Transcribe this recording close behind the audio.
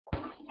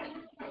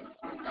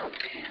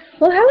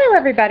Well, hello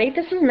everybody.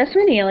 This is Miss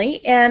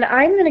Maneely, and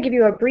I'm going to give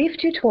you a brief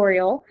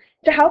tutorial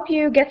to help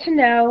you get to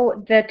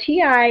know the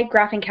TI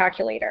graphing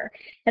calculator.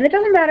 And it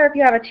doesn't matter if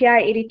you have a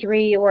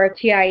TI-83 or a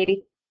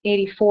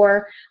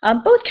TI-84.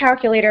 Both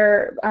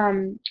calculator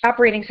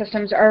operating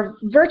systems are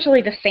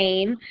virtually the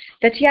same.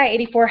 The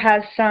TI-84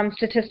 has some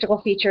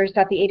statistical features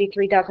that the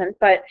 83 doesn't,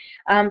 but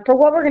for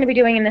what we're going to be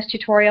doing in this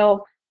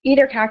tutorial,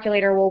 either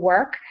calculator will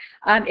work.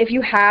 If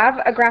you have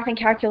a graphing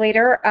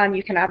calculator,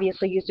 you can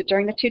obviously use it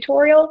during the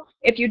tutorial.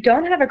 If you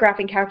don't have a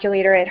graphing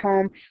calculator at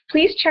home,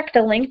 please check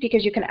the link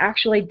because you can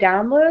actually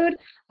download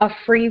a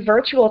free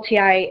virtual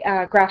TI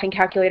graphing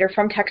calculator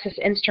from Texas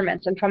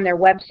Instruments and from their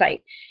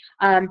website.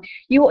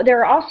 There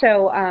are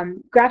also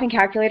graphing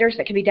calculators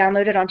that can be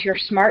downloaded onto your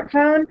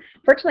smartphone.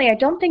 Fortunately, I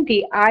don't think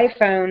the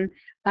iPhone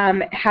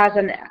has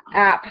an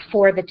app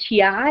for the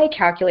TI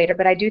calculator,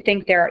 but I do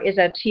think there is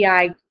a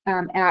TI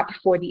app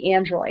for the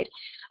Android.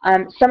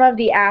 Some of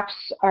the apps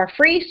are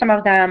free, some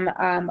of them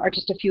are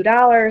just a few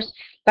dollars,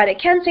 but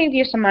it can save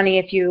you some money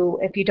if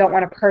you don't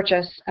want to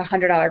purchase a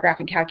 $100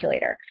 graphing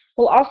calculator.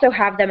 We'll also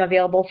have them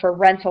available for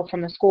rental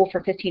from the school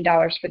for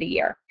 $15 for the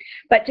year.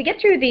 But to get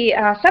through the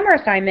summer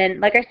assignment,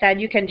 like I said,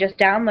 you can just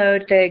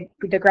download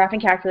the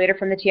graphing calculator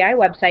from the TI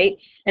website.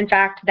 In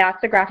fact, that's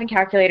the graphing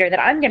calculator that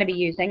I'm going to be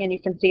using, and you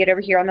can see it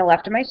over here on the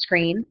left of my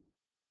screen.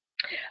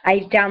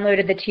 I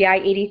downloaded the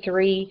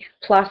TI-83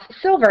 Plus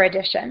Silver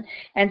Edition,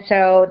 and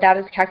so that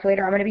is the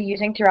calculator I'm going to be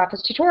using throughout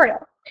this tutorial.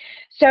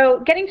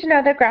 So getting to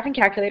know the graphing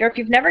calculator, if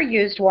you've never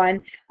used one,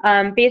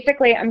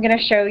 basically I'm going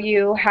to show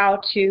you how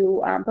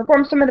to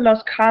perform some of the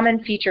most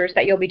common features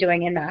that you'll be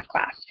doing in math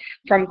class,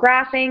 from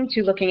graphing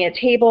to looking at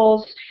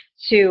tables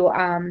to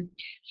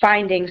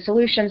finding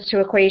solutions to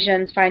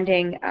equations,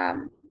 finding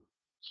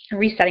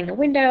resetting the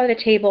window, the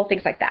table,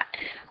 things like that.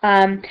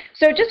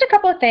 So just a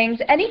couple of things.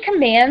 Any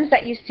commands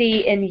that you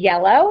see in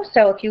yellow,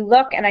 so if you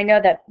look, and I know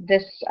that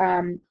this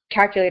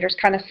calculator is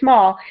kind of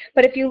small,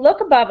 but if you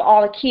look above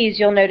all the keys,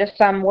 you'll notice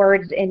some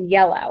words in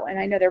yellow, and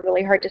I know they're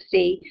really hard to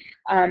see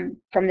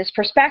from this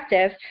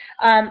perspective,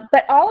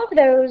 but all of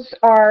those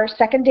are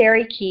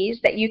secondary keys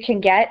that you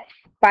can get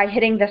by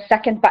hitting the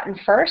second button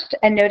first,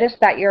 and notice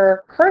that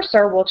your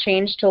cursor will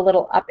change to a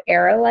little up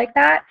arrow like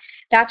that.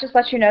 That just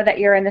lets you know that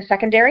you're in the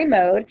secondary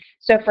mode.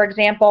 So for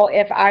example,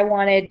 if I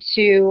wanted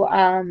to,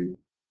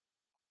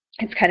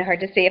 it's kind of hard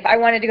to see, if I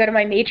wanted to go to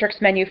my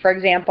matrix menu, for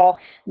example,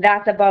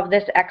 that's above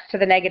this x to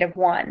the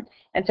 -1.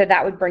 And so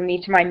that would bring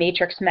me to my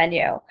matrix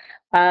menu.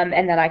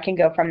 And then I can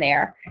go from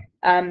there.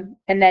 And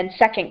then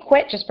second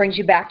quit just brings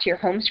you back to your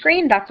home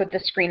screen. That's what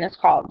this screen is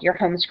called, your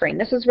home screen.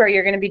 This is where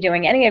you're going to be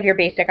doing any of your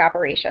basic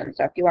operations.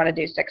 So if you want to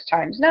do 6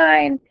 times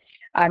 9,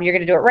 you're going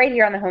to do it right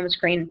here on the home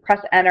screen.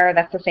 Press enter.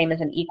 That's the same as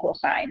an equal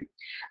sign.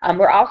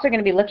 We're also going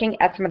to be looking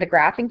at some of the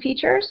graphing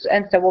features,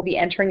 and so we'll be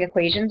entering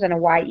equations in a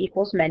y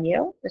equals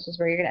menu. This is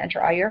where you're going to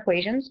enter all your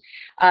equations.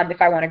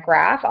 If I want to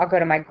graph, I'll go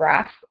to my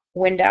graph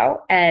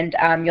window, and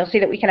you'll see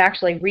that we can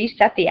actually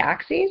reset the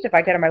axes. If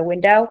I go to my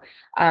window,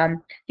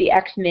 the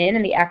x min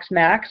and the x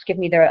max give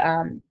me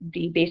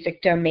the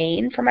basic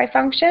domain for my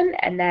function,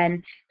 and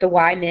then the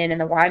y min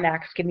and the y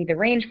max give me the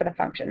range for the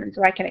function, and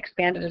so I can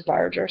expand it as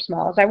large or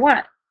small as I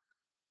want.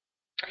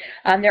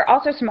 There are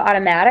also some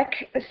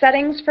automatic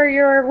settings for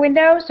your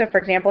window. So for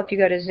example, if you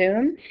go to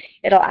zoom,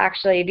 it'll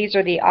actually, these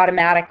are the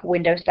automatic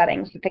window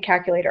settings that the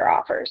calculator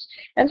offers.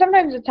 And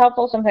sometimes it's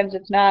helpful, sometimes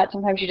it's not.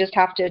 Sometimes you just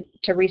have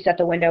to reset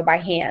the window by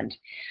hand.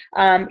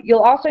 You'll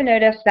also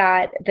notice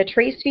that the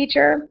trace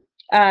feature,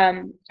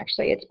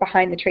 actually it's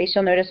behind the trace,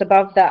 you'll notice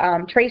above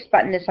the trace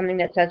button is something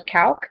that says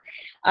calc.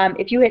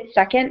 If you hit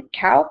second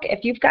calc,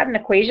 if you've got an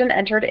equation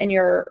entered in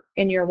your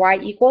y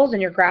equals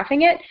and you're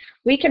graphing it,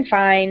 we can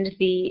find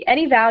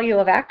any value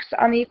of x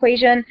on the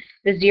equation.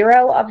 The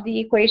 0 of the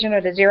equation,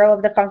 or the 0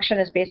 of the function,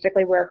 is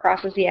basically where it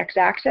crosses the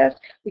x-axis.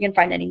 We can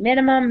find any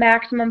minimum,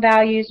 maximum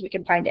values. We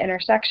can find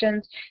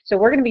intersections. So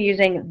we're going to be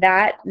using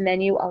that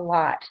menu a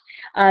lot.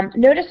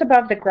 Notice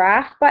above the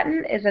graph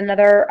button is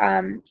another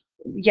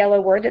yellow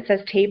word that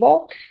says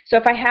table. So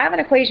if I have an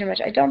equation,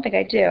 which I don't think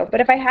I do,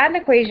 but if I had an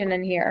equation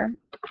in here,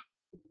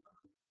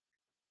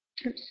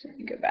 oops, let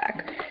me go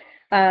back.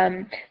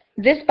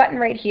 This button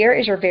right here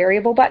is your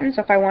variable button.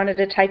 So if I wanted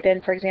to type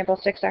in, for example,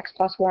 6x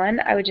plus 1,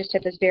 I would just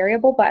hit this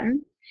variable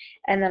button,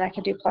 and then I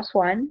can do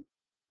 +1.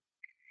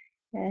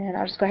 And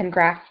I'll just go ahead and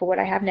graph for what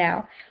I have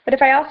now. But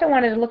if I also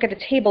wanted to look at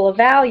a table of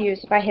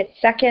values, if I hit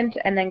second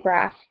and then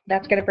graph,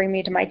 that's going to bring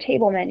me to my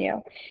table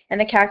menu.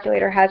 And the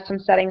calculator has some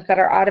settings that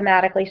are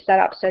automatically set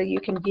up so you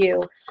can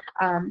view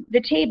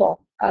the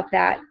table of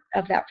that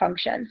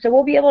function. So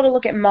we'll be able to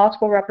look at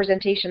multiple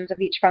representations of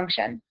each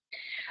function.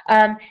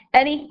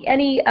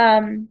 Any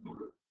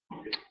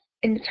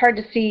and it's hard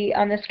to see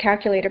on this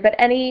calculator, but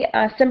any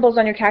symbols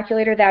on your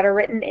calculator that are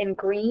written in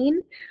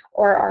green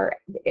or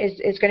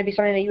is going to be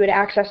something that you would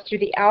access through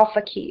the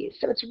alpha keys.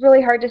 So it's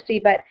really hard to see,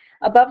 but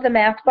above the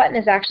math button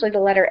is actually the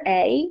letter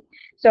A.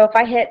 So if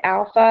I hit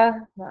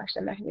alpha, well,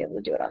 actually I'm not going to be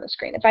able to do it on the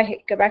screen. If I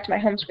go back to my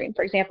home screen,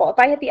 for example, if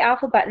I hit the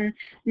alpha button,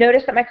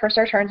 notice that my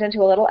cursor turns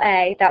into a little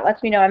A. That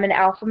lets me know I'm in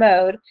alpha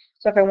mode.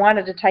 So if I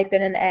wanted to type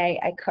in an A,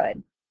 I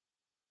could.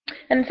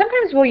 And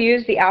sometimes we'll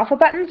use the alpha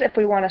buttons if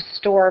we want to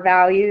store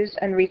values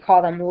and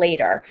recall them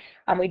later.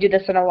 We do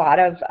this in a lot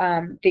of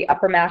the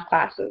upper math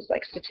classes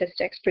like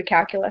statistics,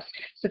 pre-calculus,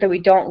 so that we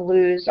don't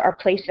lose our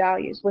place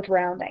values with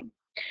rounding.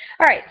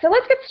 All right, so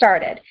let's get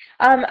started.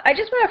 I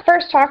just want to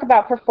first talk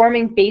about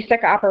performing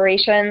basic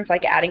operations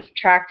like adding,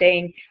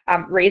 subtracting,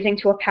 raising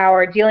to a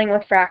power, dealing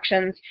with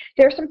fractions.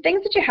 There are some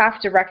things that you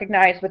have to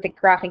recognize with the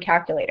graphing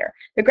calculator.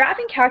 The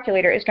graphing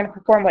calculator is going to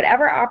perform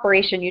whatever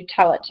operation you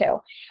tell it to,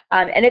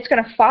 and it's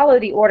going to follow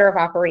the order of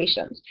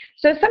operations.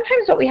 So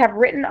sometimes what we have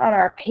written on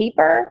our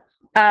paper,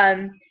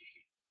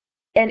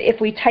 and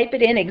if we type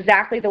it in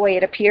exactly the way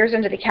it appears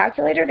into the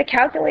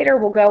calculator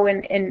will go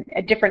in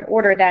a different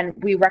order than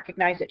we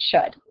recognize it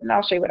should. And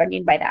I'll show you what I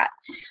mean by that.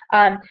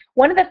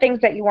 One of the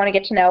things that you want to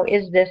get to know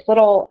is this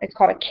little, it's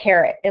called a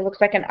caret. It looks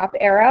like an up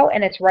arrow,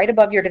 and it's right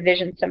above your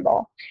division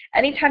symbol.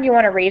 Anytime you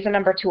want to raise a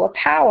number to a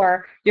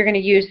power, you're going to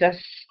use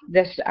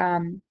this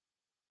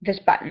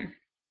button.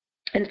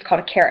 And it's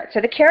called a caret. So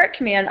the caret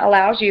command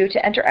allows you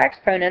to enter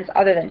exponents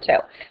other than 2.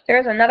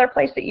 There's another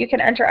place that you can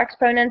enter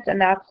exponents,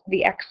 and that's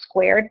the x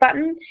squared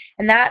button.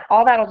 And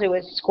all that'll do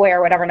is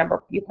square whatever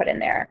number you put in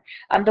there.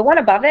 The one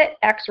above it,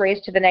 x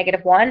raised to the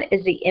 -1,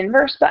 is the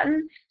inverse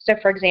button. So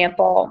for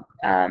example,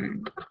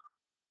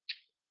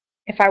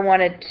 if I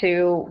wanted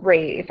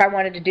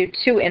to do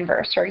 2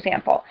 inverse, for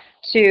example,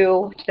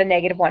 2 to the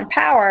 -1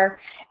 power,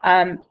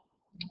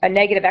 a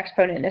negative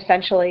exponent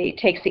essentially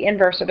takes the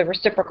inverse or the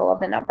reciprocal of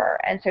the number.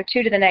 And so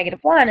 2 to the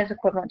 -1 is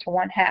equivalent to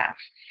 1/2.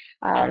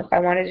 If I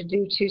wanted to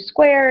do 2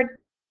 squared,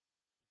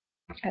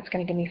 that's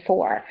going to give me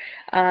 4.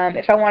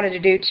 If I wanted to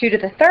do 2 to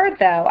the 3rd,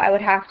 though, I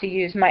would have to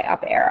use my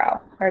up arrow,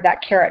 or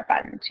that caret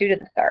button, 2 to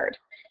the 3rd.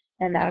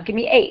 And that'll give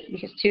me 8,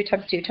 because 2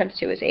 times 2 times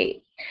 2 is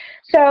 8.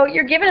 So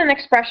you're given an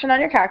expression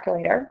on your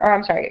calculator, or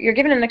I'm sorry, you're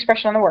given an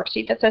expression on the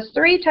worksheet that says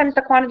 3 times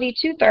the quantity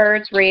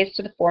 2/3 raised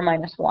to the 4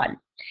 minus 1.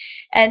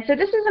 And so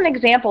this is an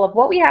example of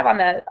what we have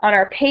on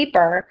our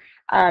paper,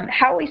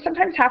 how we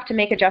sometimes have to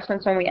make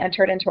adjustments when we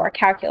enter it into our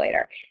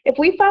calculator. If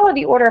we follow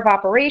the order of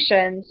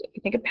operations, if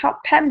you think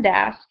about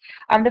PEMDAS,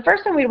 the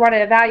first thing we want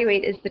to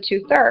evaluate is the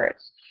 2/3.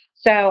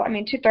 So, I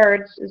mean,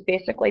 2/3 is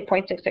basically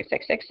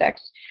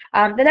 0.66666.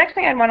 The next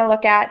thing I'd want to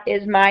look at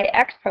is my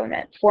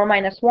exponent, 4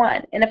 minus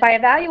 1. And if I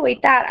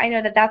evaluate that, I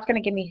know that that's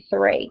going to give me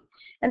 3.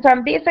 And so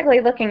I'm basically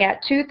looking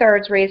at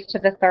 2/3 raised to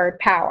the 3rd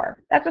power.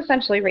 That's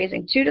essentially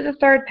raising 2 to the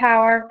 3rd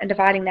power and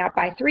dividing that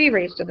by 3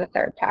 raised to the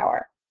 3rd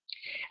power.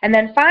 And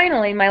then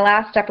finally, my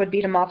last step would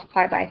be to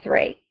multiply by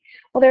 3.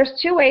 Well, there's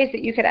 2 ways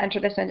that you could enter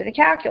this into the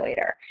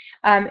calculator.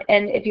 And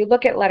if you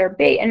look at letter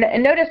B, and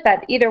notice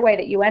that either way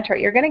that you enter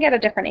it, you're going to get a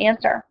different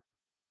answer.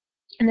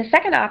 In the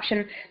second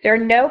option, there are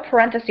no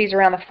parentheses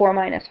around the 4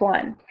 minus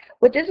 1.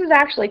 What this is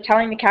actually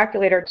telling the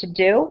calculator to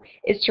do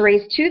is to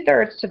raise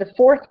 2/3 to the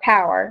 4th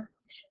power,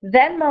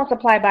 then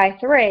multiply by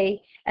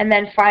 3, and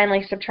then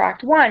finally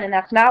subtract 1, and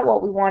that's not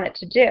what we want it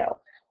to do.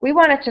 We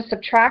want it to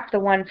subtract the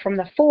 1 from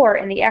the 4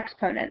 in the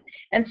exponent.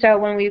 And so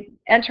when we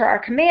enter our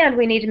command,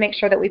 we need to make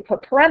sure that we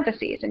put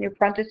parentheses, and your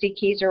parentheses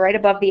keys are right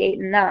above the 8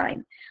 and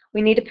 9.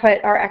 We need to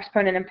put our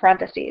exponent in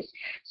parentheses.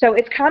 So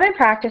it's common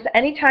practice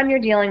anytime you're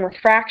dealing with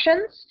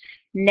fractions,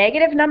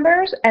 negative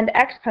numbers, and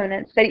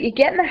exponents that you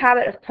get in the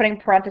habit of putting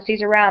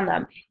parentheses around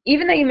them,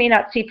 even though you may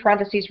not see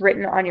parentheses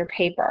written on your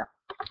paper.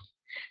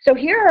 So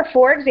here are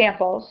 4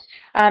 examples,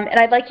 and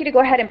I'd like you to go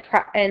ahead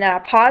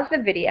and pause the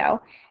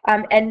video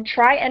and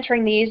try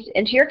entering these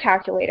into your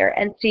calculator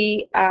and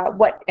see and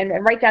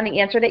write down the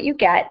answer that you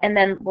get, and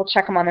then we'll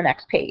check them on the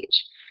next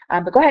page.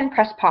 But go ahead and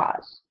press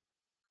pause.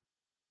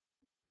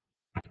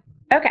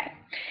 Okay,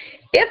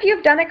 if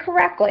you've done it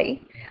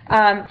correctly,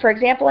 for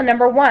example, in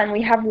number 1,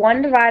 we have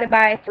 1 divided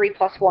by 3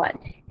 plus 1.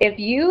 If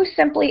you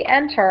simply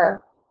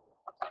enter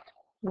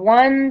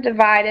 1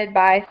 divided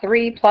by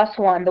 3 plus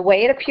 1, the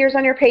way it appears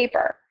on your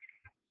paper,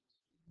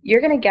 you're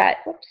going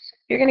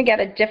to get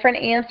a different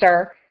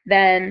answer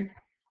than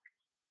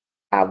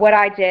what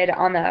I did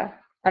on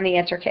the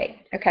answer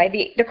key.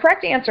 Okay, the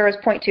correct answer is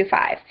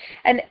 0.25,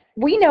 and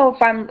we know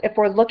if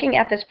we're looking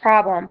at this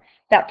problem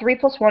that 3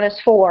 plus 1 is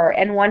 4,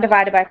 and 1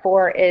 divided by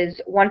 4 is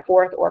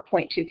 1/4 or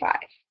 0.25.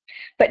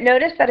 But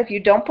notice that if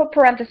you don't put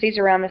parentheses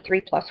around the 3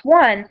 plus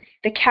 1,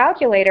 the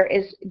calculator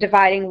is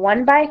dividing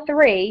 1 by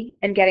 3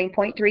 and getting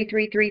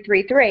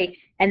 0.33333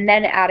 and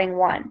then adding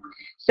 1.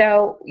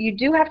 So you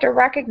do have to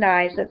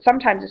recognize that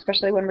sometimes,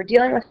 especially when we're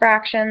dealing with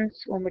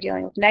fractions, when we're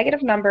dealing with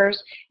negative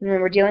numbers, and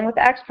when we're dealing with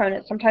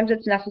exponents, sometimes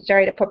it's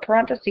necessary to put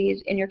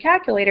parentheses in your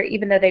calculator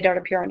even though they don't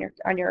appear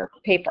on your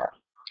paper.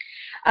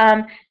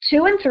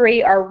 2 and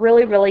 3 are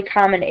really, really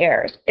common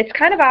errors. It's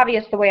kind of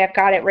obvious the way I've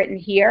got it written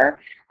here,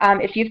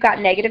 if you've got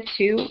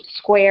 -2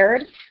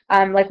 squared,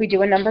 like we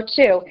do in number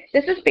 2,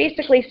 this is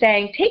basically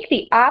saying take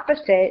the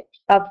opposite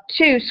of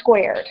 2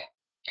 squared.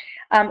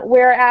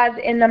 Whereas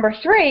in number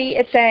 3,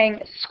 it's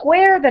saying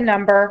square the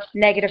number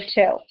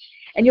 -2.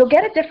 And you'll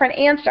get a different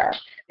answer,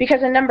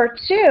 because in number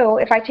 2,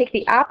 if I take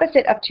the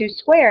opposite of 2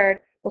 squared,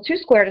 well, 2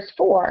 squared is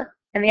 4,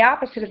 and the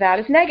opposite of that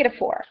is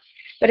 -4.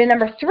 But in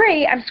number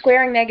 3, I'm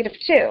squaring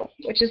 -2,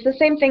 which is the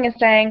same thing as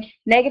saying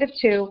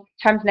 -2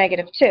 times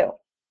 -2.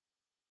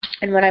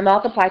 And when I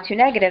multiply two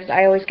negatives,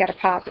 I always get a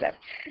positive.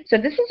 So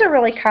this is a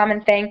really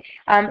common thing.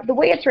 The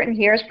way it's written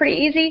here is pretty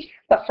easy,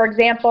 but for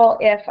example,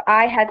 if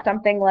I had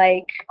something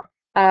like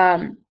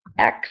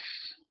x,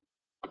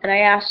 and I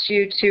asked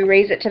you to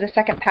raise it to the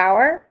second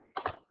power,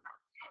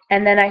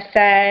 and then I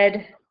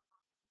said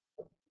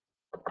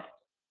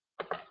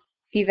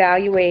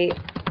evaluate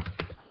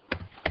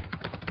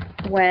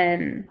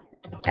when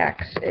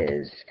x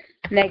is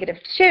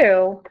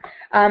 -2,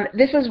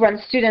 this is when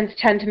students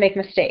tend to make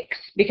mistakes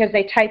because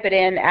they type it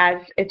in as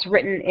it's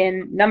written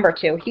in number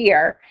 2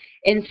 here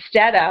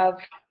instead of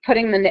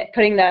putting the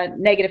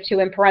 -2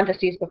 in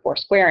parentheses before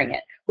squaring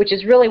it, which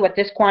is really what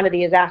this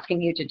quantity is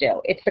asking you to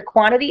do. It's the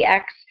quantity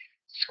x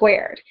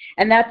squared,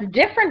 and that's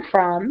different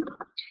from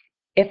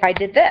if I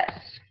did this.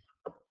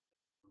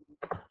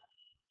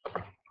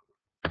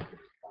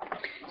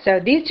 So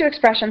these two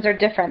expressions are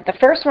different. The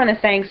first one is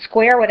saying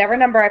square whatever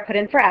number I put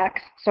in for x.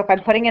 So if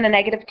I'm putting in a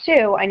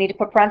 -2, I need to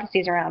put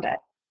parentheses around it.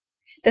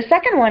 The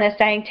second one is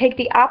saying take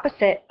the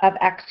opposite of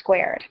x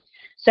squared.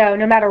 So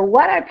no matter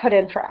what I put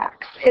in for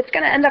x, it's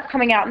going to end up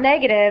coming out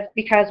negative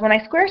because when I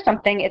square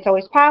something, it's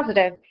always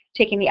positive.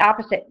 Taking the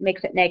opposite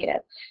makes it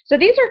negative. So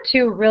these are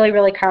two really,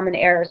 really common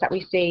errors that we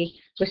see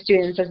with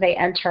students as they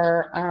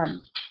enter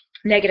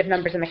negative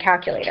numbers in the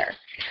calculator.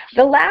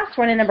 The last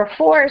one in number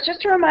 4 is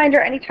just a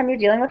reminder, anytime you're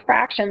dealing with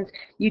fractions,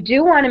 you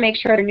do want to make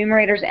sure the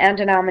numerators and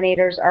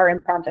denominators are in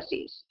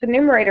parentheses. The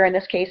numerator in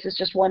this case is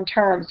just one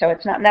term, so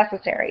it's not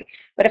necessary.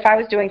 But if I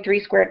was doing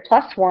 3 squared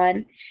plus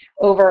 1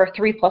 over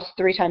 3 plus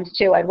 3 times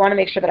 2, I'd want to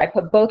make sure that I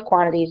put both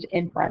quantities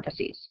in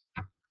parentheses.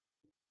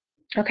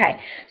 Okay,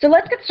 so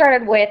let's get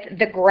started with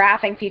the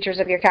graphing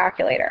features of your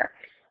calculator.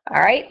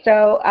 All right,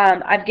 so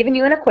I've given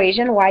you an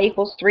equation, y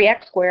equals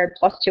 3x squared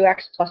plus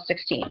 2x plus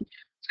 16.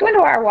 Let's go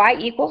into our y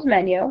equals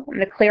menu. I'm going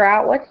to clear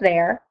out what's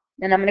there,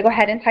 and I'm going to go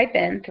ahead and type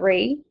in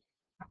 3.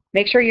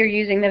 Make sure you're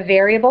using the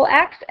variable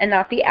x and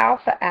not the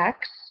alpha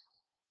x.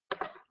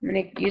 I'm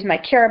going to use my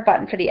caret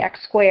button for the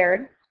x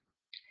squared,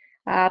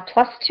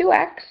 plus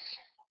 2x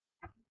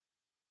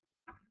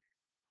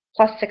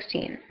plus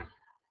 16.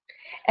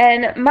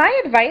 And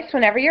my advice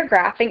whenever you're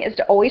graphing is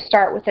to always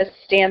start with a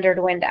standard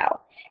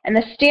window. And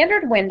the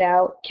standard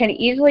window can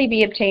easily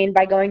be obtained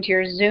by going to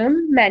your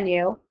Zoom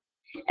menu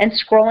and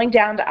scrolling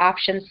down to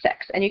option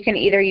 6. And you can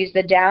either use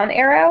the down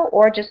arrow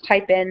or just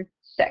type in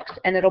 6,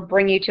 and it'll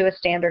bring you to a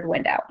standard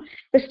window.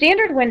 The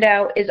standard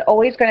window is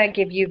always going to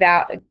give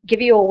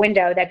you a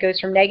window that goes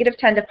from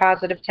 -10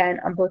 to +10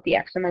 on both the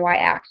x and the y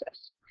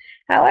axis.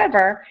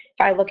 However,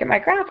 if I look at my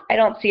graph, I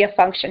don't see a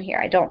function here.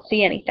 I don't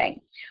see anything,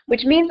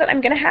 which means that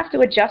I'm going to have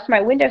to adjust my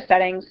window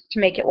settings to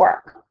make it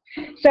work.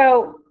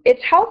 So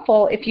it's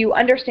helpful if you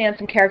understand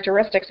some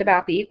characteristics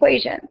about the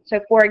equation. So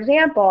for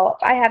example,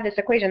 if I have this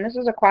equation, this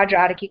is a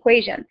quadratic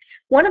equation.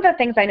 One of the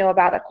things I know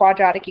about a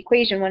quadratic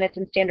equation when it's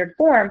in standard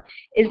form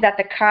is that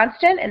the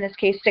constant, in this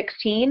case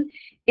 16,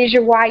 is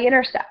your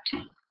y-intercept.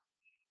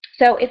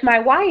 So if my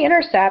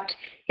y-intercept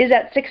is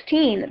at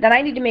 16, then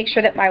I need to make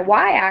sure that my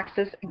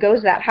y-axis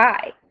goes that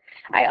high.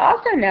 I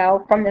also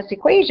know from this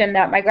equation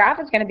that my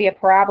graph is going to be a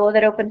parabola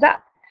that opens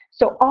up.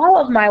 So all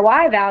of my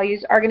y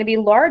values are going to be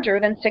larger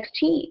than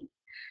 16.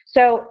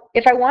 So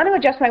if I want to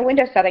adjust my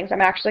window settings,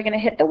 I'm actually going to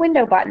hit the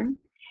window button,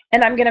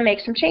 and I'm going to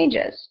make some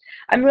changes.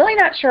 I'm really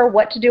not sure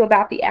what to do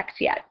about the x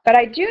yet, but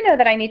I do know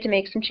that I need to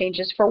make some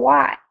changes for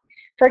y.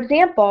 For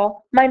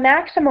example, my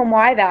maximum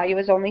y value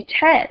is only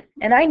 10,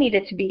 and I need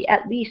it to be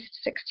at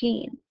least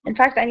 16. In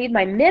fact, I need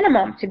my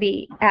minimum to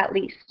be at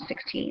least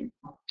 16.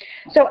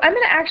 So I'm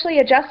going to actually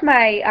adjust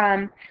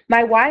my,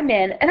 my y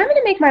min, and I'm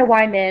going to make my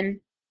y min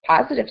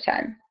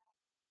 +10.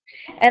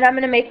 And I'm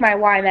going to make my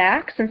y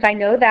max, since I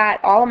know that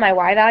all of my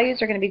y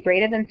values are going to be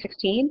greater than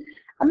 16,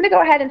 I'm going to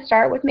go ahead and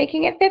start with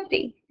making it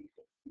 50.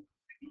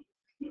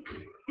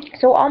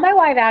 So all my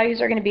y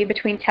values are going to be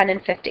between 10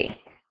 and 50.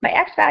 My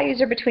x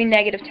values are between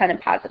 -10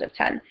 and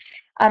 +10.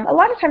 A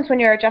lot of times when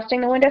you're adjusting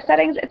the window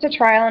settings, it's a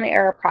trial and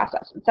error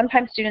process. And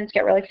sometimes students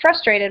get really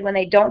frustrated when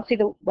they don't see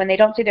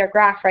their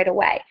graph right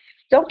away.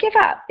 Don't give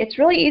up. It's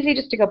really easy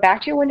just to go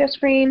back to your window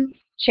screen,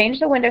 change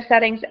the window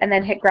settings, and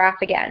then hit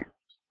graph again.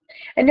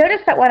 And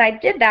notice that when I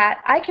did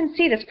that, I can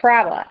see this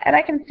parabola, and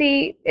I can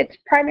see its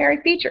primary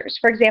features.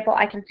 For example,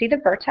 I can see the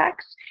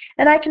vertex,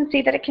 and I can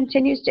see that it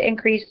continues to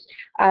increase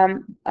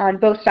on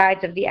both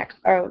sides of the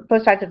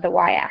both sides of the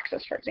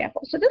y-axis, for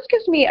example. So this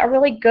gives me a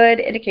really good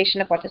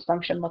indication of what this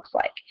function looks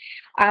like.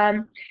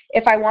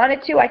 If I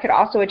wanted to, I could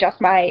also adjust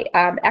my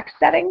x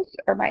settings,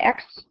 or my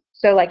x.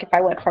 So like if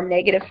I went from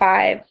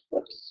 -5,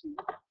 whoops,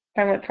 if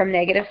I went from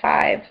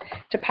 -5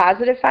 to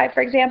 +5,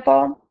 for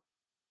example,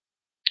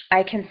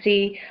 I can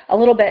see a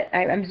little bit,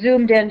 I'm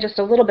zoomed in just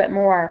a little bit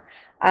more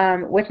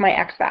with my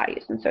x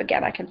values. And so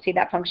again, I can see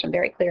that function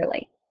very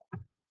clearly.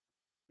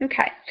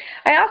 Okay.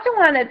 I also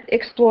want to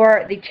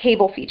explore the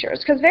table features,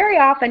 because very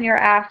often you're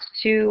asked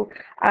to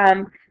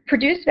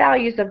produce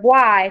values of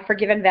y for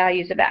given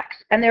values of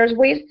x. And there's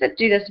ways to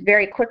do this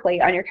very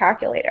quickly on your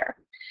calculator.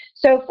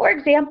 So for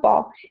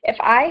example, if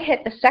I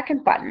hit the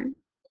second button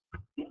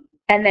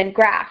and then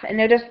graph, and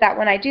notice that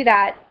when I do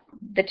that,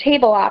 the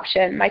table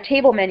option, my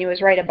table menu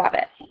is right above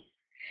it.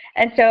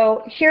 And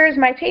so here's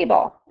my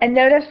table. And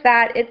notice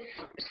that it's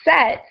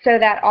set so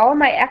that all of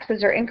my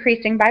x's are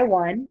increasing by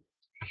 1.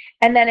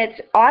 And then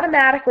it's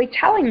automatically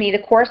telling me the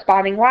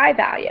corresponding y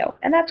value.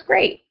 And that's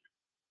great.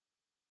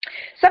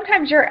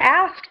 Sometimes you're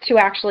asked to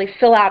actually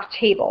fill out a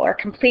table or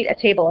complete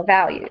a table of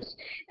values.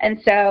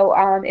 And so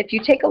if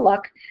you take a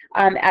look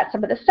at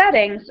some of the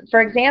settings,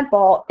 for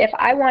example, if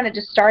I wanted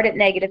to start at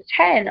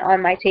 -10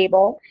 on my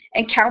table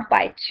and count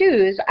by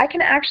 2s, I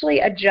can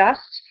actually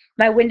adjust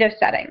my window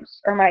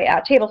settings or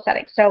my table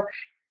settings. So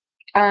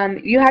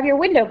you have your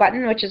window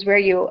button, which is where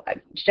you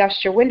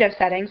adjust your window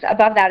settings.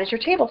 Above that is your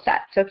table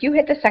set. So if you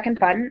hit the second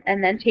button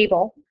and then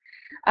table,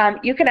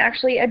 you can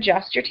actually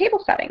adjust your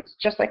table settings,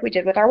 just like we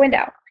did with our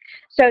window.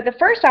 So the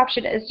first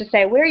option is to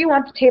say where you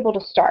want the table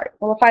to start.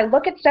 Well, if I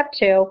look at step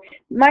 2,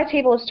 my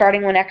table is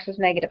starting when x is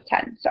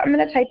 -10. So I'm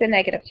going to type in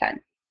 -10.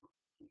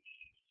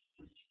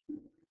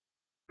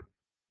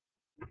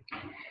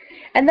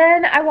 And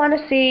then I want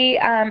to see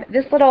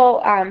this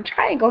little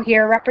triangle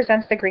here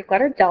represents the Greek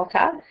letter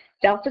delta.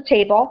 Delta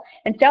table,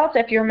 and delta,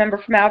 if you remember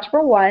from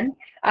Algebra 1,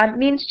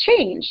 means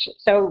change.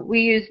 So we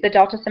used the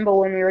delta symbol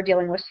when we were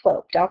dealing with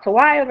slope. Delta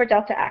y over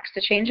delta x, the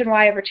change in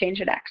y over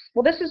change in x.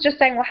 Well, this is just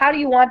saying, well, how do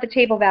you want the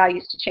table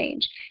values to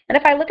change? And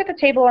if I look at the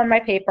table on my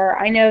paper,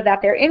 I know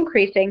that they're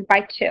increasing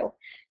by 2.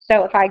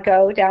 So if I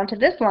go down to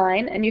this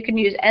line, and you can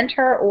use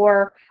enter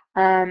or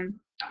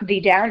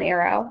the down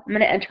arrow, I'm going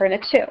to enter in a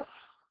 2.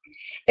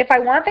 If I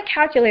want the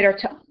calculator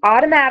to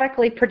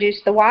automatically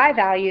produce the y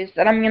values,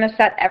 then I'm going to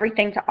set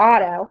everything to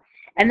auto.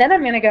 And then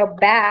I'm going to go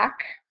back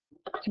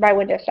to my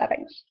window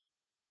settings.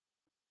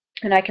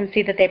 And I can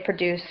see that they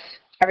produce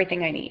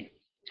everything I need.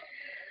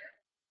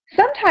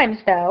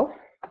 Sometimes, though,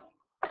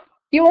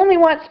 you only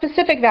want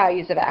specific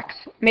values of x,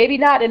 maybe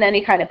not in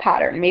any kind of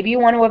pattern. Maybe you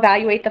want to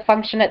evaluate the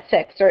function at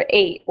 6 or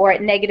 8 or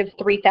at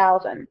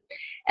 -3000.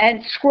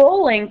 And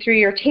scrolling through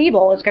your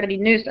table is going to be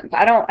nuisance.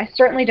 I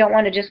certainly don't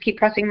want to just keep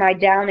pressing my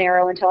down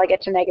arrow until I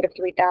get to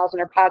 -3000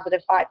 or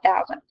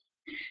 +5000.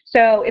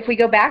 So if we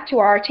go back to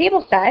our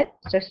table set,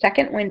 so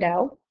second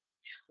window,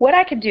 what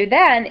I can do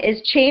then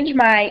is change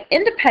my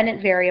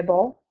independent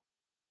variable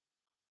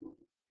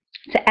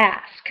to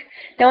ask.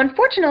 Now,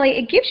 unfortunately,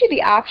 it gives you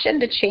the option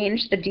to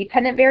change the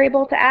dependent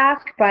variable to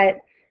ask, but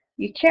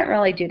you can't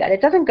really do that.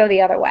 It doesn't go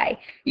the other way.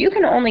 You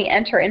can only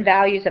enter in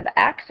values of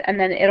x, and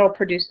then it'll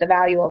produce the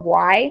value of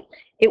y.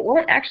 It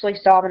won't actually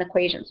solve an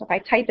equation. So if I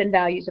type in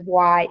values of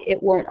y,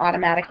 it won't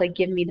automatically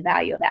give me the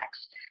value of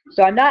x.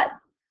 So I'm not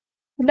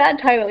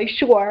entirely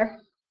sure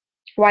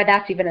why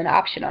that's even an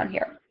option on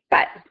here.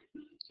 But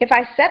if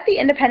I set the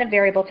independent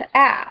variable to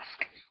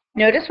ask,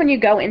 notice when you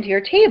go into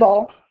your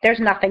table, there's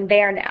nothing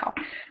there now.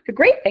 The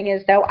great thing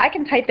is, though, I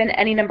can type in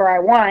any number I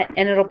want,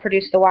 and it'll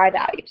produce the y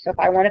value. So if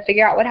I want to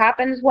figure out what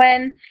happens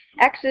when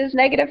x is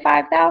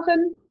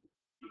 -5000,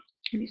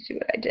 let me see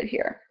what I did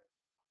here.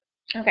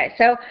 Okay,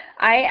 so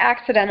I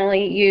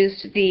accidentally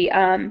used the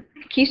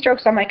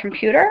keystrokes on my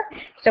computer.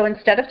 So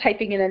instead of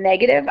typing in a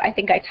negative, I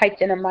think I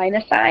typed in a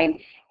minus sign,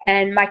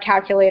 and my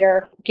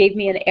calculator gave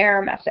me an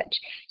error message.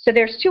 So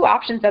there's 2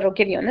 options that it'll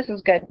give you, and this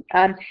is good.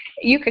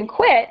 You can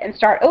quit and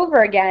start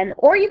over again,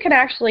 or you can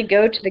actually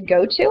go to the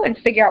go-to and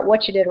figure out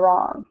what you did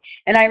wrong.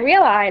 And I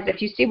realized,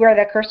 if you see where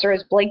the cursor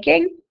is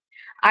blinking,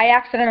 I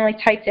accidentally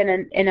typed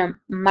in a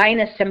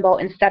minus symbol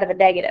instead of a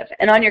negative.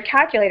 And on your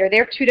calculator,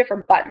 there are 2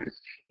 different buttons.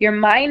 Your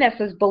minus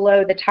is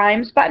below the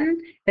times button.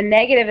 The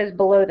negative is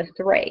below the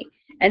 3.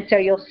 And so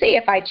you'll see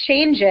if I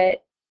change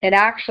it, it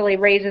actually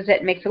raises it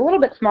and makes it a little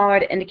bit smaller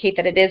to indicate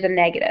that it is a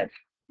negative.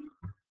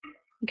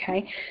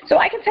 Okay, so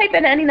I can type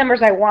in any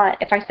numbers I want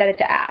if I set it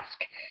to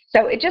ask.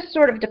 So it just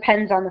sort of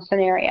depends on the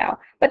scenario.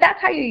 But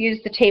that's how you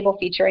use the table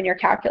feature in your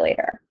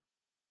calculator.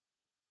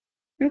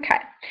 Okay,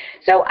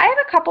 so I have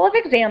a couple of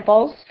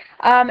examples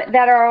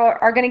that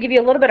are going to give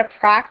you a little bit of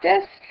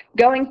practice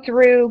going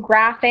through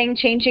graphing,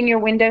 changing your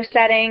window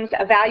settings,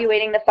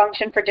 evaluating the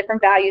function for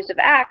different values of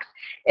x.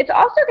 It's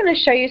also going to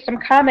show you some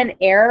common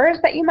errors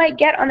that you might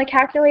get on the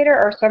calculator,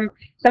 or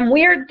some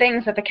weird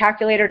things that the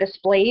calculator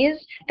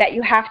displays that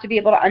you have to be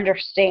able to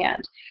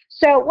understand.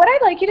 So what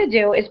I'd like you to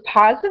do is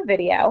pause the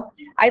video.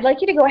 I'd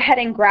like you to go ahead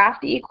and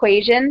graph the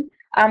equation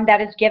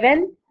that is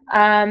given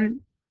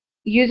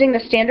using the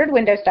standard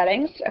window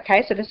settings.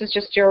 Okay, so this is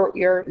just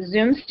your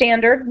Zoom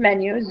standard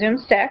menu, Zoom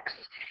 6.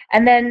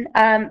 And then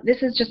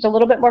this is just a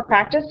little bit more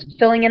practice,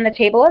 filling in the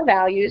table of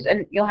values,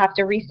 and you'll have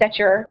to reset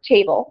your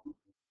table.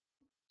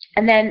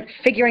 And then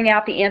figuring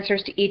out the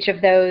answers to each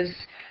of those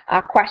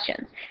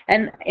questions.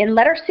 And in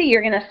letter C,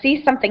 you're going to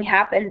see something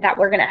happen that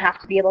we're going to have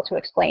to be able to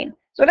explain.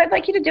 So what I'd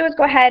like you to do is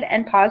go ahead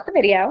and pause the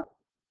video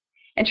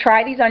and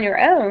try these on your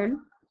own,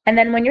 and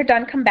then when you're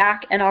done, come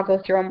back and I'll go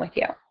through them with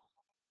you.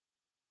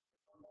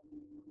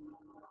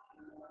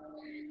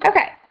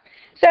 Okay,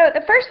 so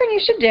the first thing you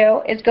should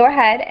do is go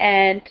ahead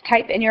and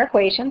type in your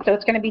equation. So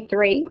it's going to be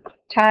 3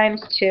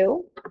 times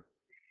 2.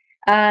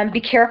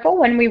 Be careful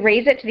when we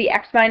raise it to the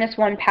x minus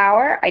 1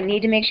 power. I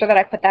need to make sure that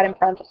I put that in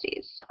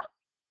parentheses.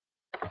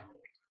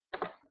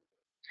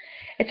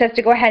 It says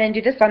to go ahead and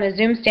do this on a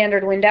Zoom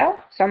standard window.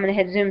 So I'm going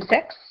to hit Zoom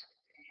 6.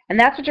 And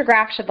that's what your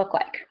graph should look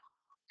like.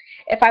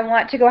 If I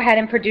want to go ahead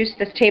and produce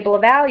this table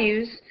of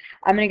values,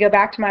 I'm going to go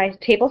back to my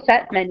table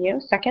set menu,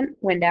 second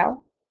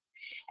window.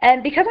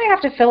 And because I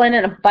have to fill in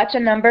a bunch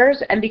of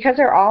numbers, and because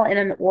they're all in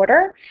an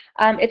order,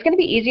 it's going to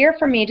be easier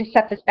for me to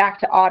set this back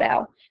to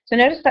auto. So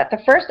notice that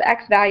the first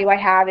x value I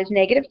have is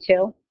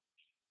 -2,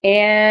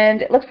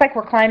 and it looks like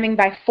we're climbing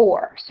by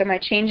 4. So my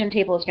change in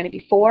table is going to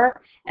be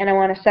 4, and I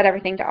want to set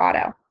everything to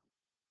auto.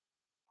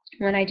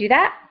 When I do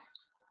that,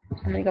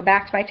 I'm going to go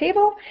back to my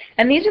table,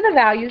 and these are the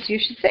values you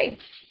should see.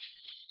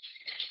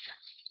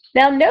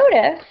 Now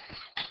notice,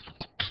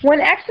 when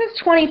x is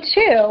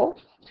 22,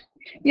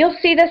 you'll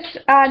see this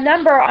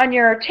number on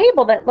your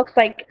table that looks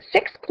like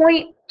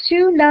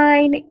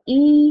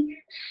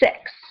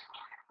 6.29E6.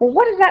 Well,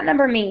 what does that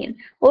number mean?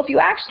 Well, if you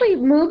actually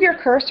move your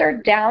cursor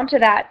down to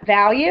that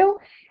value,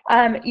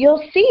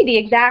 you'll see the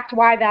exact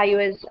y value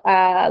is,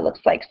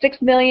 looks like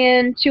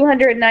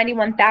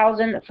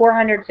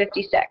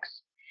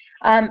 6,291,456.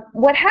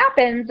 What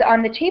happens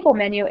on the table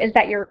menu is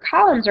that your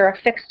columns are a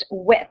fixed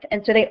width,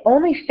 and so they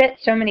only fit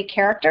so many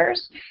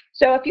characters.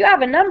 So if you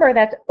have a number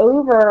that's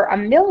over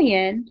 1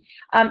 million,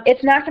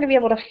 it's not going to be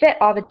able to fit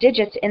all the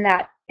digits in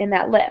that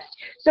list.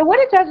 So what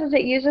it does is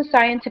it uses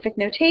scientific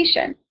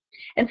notation.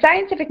 And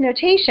scientific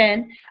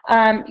notation,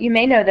 you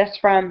may know this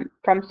from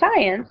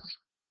science.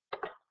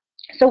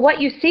 So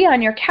what you see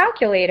on your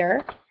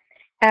calculator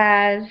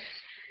as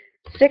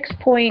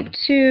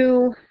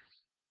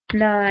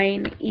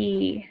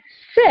 6.29E6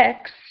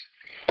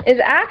 is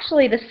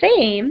actually the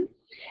same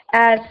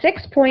as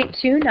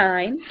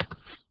 6.29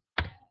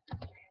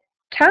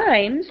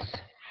 times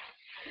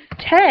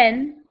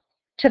 10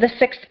 to the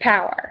 6th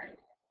power.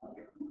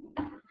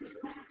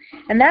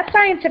 And that's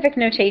scientific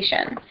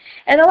notation.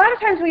 And a lot of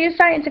times we use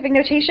scientific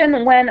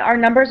notation when our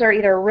numbers are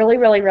either really,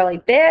 really,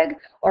 really big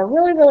or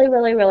really, really,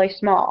 really, really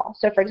small.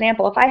 So for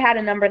example, if I had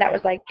a number that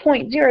was like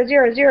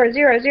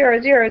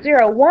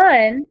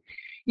 0.000000001,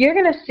 you're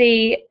going to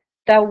see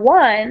the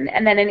 1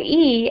 and then an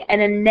E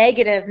and a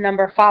negative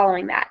number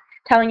following that,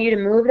 telling you to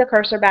move the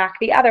cursor back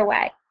the other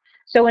way.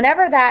 So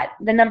whenever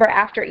the number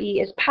after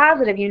E is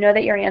positive, you know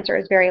that your answer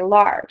is very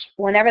large.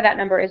 Whenever that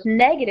number is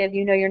negative,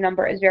 you know your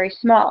number is very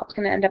small. It's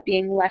going to end up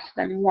being less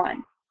than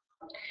 1.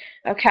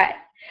 Okay,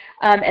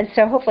 and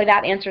so hopefully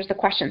that answers the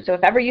question. So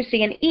if ever you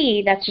see an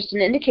E, that's just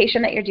an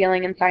indication that you're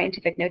dealing in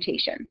scientific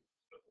notation.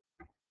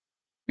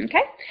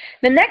 Okay,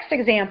 the next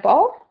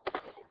example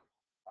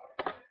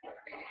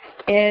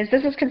is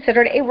this is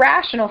considered a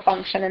rational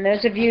function, and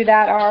those of you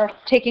that are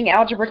taking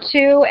Algebra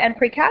 2 and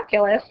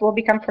pre-calculus will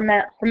become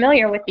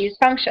familiar with these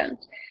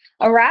functions.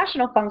 A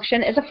rational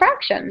function is a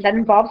fraction that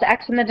involves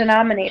x in the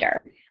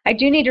denominator. I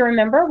do need to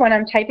remember when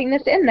I'm typing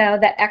this in, though,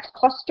 that x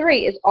plus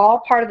 3 is all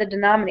part of the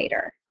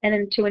denominator,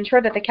 and to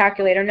ensure that the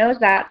calculator knows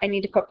that, I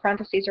need to put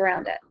parentheses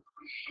around it.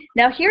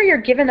 Now here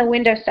you're given the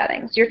window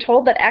settings. You're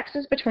told that x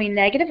is between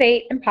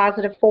 -8 and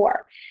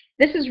 +4.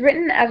 This is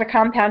written as a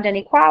compound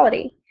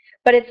inequality.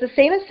 But it's the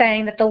same as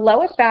saying that the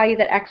lowest value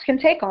that x can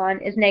take on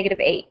is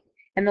 -8,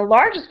 and the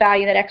largest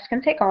value that x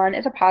can take on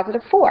is a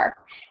 +4.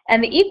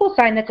 And the equal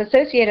sign that's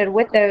associated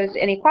with those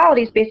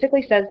inequalities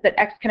basically says that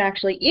x can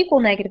actually equal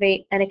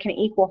 -8 and it can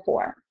equal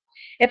 4.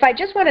 If I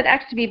just wanted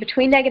x to be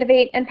between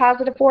 -8 and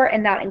 +4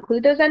 and not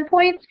include those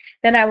endpoints,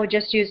 then I would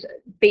just use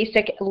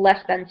basic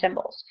less than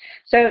symbols.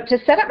 So to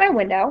set up my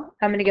window,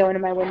 I'm going to go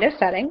into my window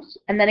settings,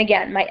 and then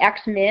again, my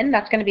x min,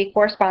 that's going to be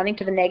corresponding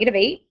to the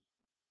 -8.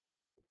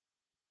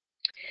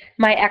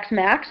 My x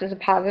max is a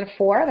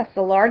 +4. That's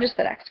the largest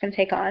that x can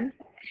take on.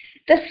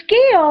 The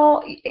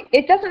scale,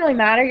 it doesn't really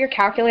matter. Your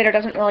calculator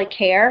doesn't really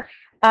care.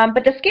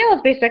 But the scale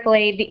is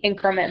basically the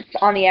increments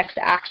on the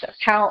x-axis.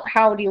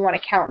 How do you want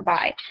to count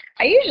by?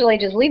 I usually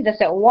just leave this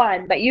at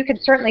 1, but you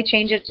could certainly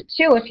change it to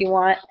 2 if you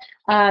want.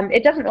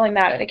 It doesn't really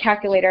matter. The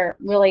calculator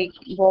really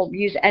will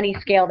use any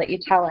scale that you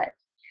tell it.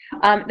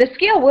 The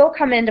scale will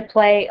come into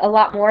play a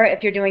lot more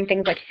if you're doing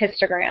things like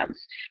histograms.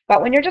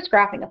 But when you're just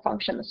graphing a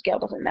function, the scale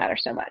doesn't matter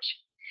so much.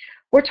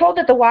 We're told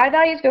that the y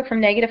values go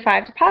from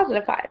 -5 to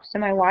 +5. So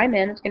my y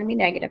min is going to be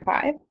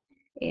 -5,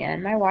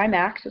 and my y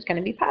max is going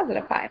to be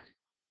 +5.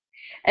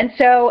 And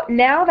so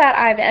now that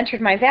I've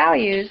entered my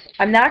values,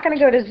 I'm not going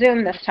to go to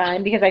Zoom this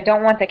time because I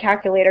don't want the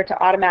calculator to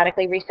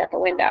automatically reset the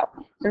window.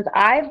 Since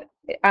I've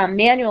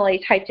manually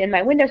typed in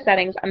my window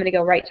settings, I'm going to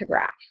go right to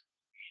graph.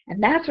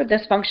 And that's what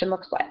this function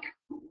looks like.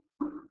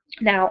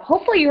 Now,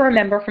 hopefully you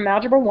remember from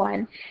Algebra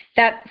 1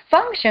 that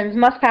functions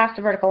must pass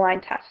the vertical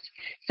line test.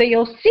 So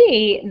you'll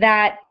see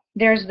that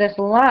there's this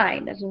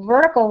line, this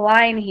vertical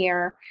line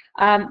here,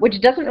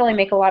 which doesn't really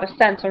make a lot of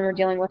sense when we're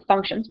dealing with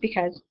functions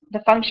because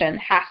the function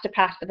has to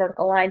pass the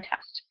vertical line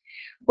test.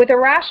 With a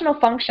rational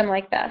function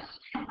like this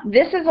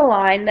is a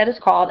line that is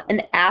called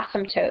an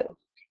asymptote.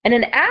 And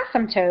an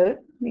asymptote,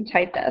 let me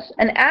type this,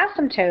 an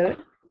asymptote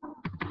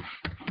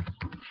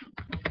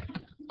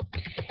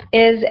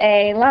is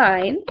a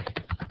line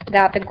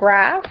that the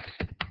graph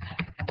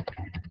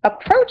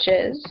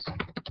approaches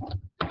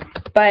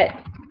but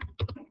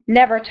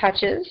never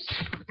touches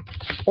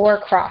or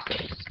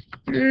crosses.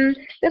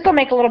 This will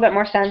make a little bit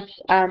more sense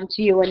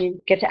to you when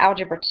you get to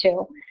Algebra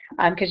 2,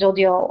 because you'll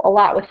deal a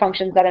lot with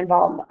functions that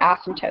involve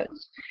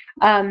asymptotes.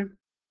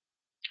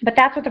 But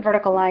that's what the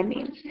vertical line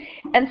means.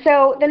 And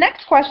so the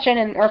next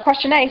question, or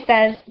question A,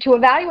 says to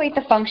evaluate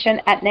the function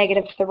at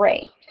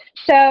 -3.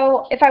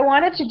 So if I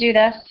wanted to do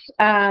this,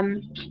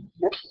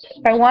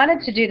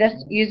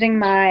 using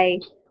my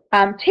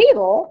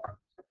table,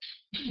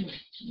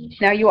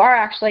 now you are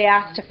actually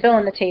asked to fill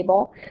in the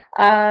table,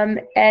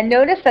 and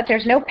notice that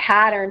there's no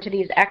pattern to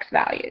these x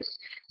values.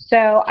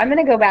 So I'm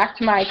going to go back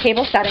to my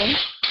table settings.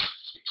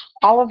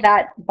 All of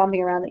that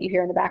bumping around that you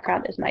hear in the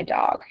background is my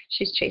dog.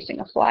 She's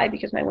chasing a fly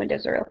because my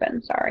windows are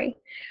open, sorry.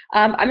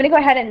 I'm going to go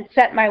ahead and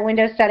set my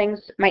Windows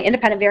settings, my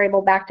independent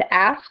variable, back to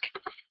ask,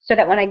 so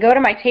that when I go to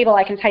my table,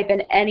 I can type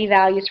in any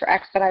values for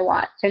x that I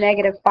want. So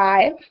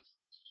 -5,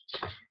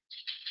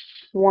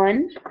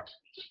 1,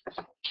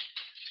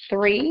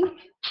 3,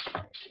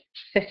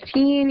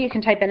 15, you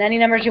can type in any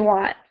numbers you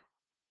want.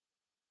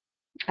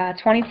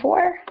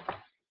 24,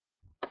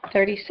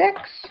 36.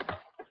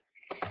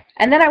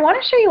 And then I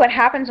want to show you what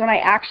happens when I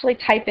actually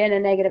type in a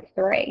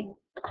 -3.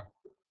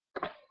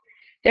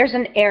 There's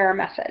an error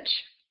message.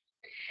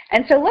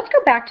 And so let's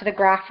go back to the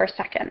graph for a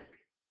second.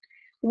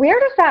 Where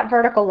does that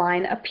vertical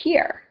line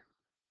appear?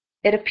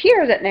 It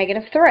appears at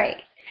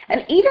 -3.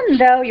 And even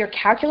though your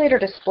calculator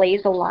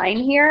displays a line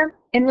here,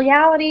 in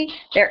reality,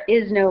 there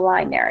is no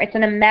line there. It's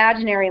an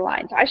imaginary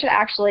line. So I should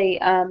actually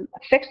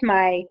fix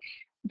my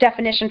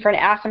definition for an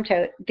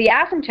asymptote. The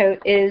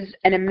asymptote is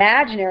an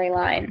imaginary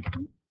line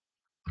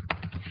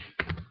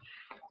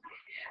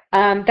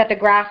that the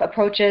graph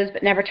approaches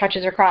but never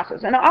touches or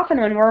crosses. And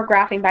often when we're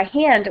graphing by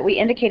hand, we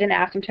indicate an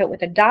asymptote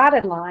with a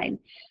dotted line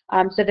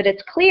so that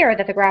it's clear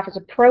that the graph is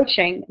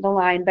approaching the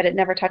line but it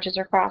never touches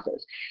or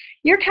crosses.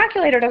 Your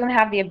calculator doesn't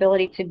have the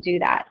ability to do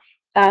that.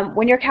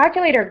 When your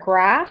calculator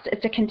graphs,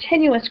 it's a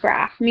continuous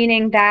graph,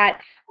 meaning that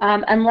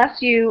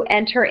unless you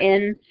enter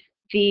in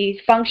the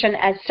function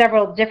as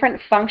several different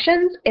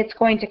functions, it's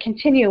going to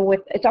continue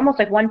with, it's almost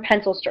like one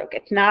pencil stroke.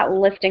 It's not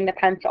lifting the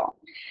pencil.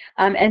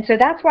 And so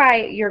that's why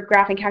your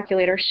graphing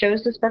calculator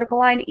shows this vertical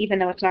line even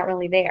though it's not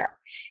really there.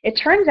 It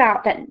turns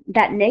out that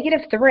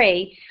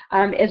 -3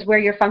 is where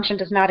your function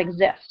does not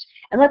exist.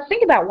 And let's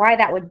think about why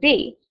that would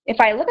be. If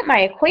I look at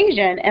my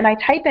equation and I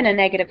type in a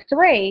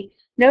 -3,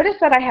 notice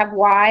that I have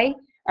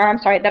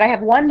that I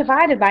have 1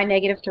 divided by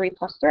 -3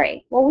 plus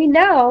 3. Well, we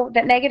know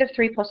that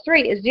 -3 plus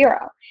 3 is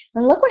 0.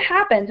 And look what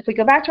happens if we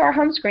go back to our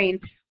home screen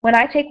when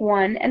I take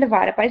 1 and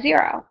divide it by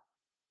 0.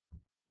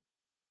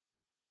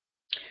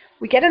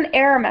 We get an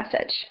error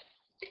message.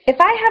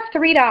 If I have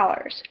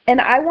 $3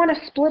 and I want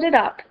to split it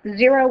up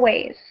 0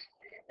 ways,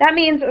 that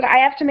means that I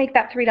have to make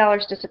that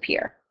 $3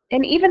 disappear.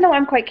 And even though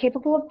I'm quite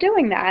capable of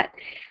doing that,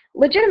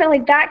 legitimately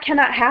that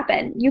cannot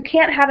happen. You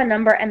can't have a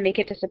number and make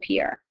it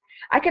disappear.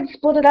 I could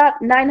split it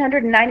up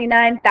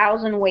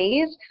 999,000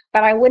 ways,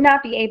 but I would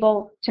not be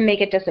able to make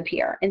it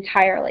disappear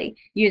entirely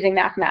using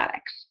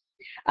mathematics.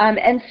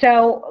 And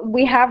so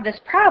we have this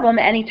problem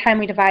anytime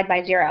we divide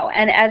by 0.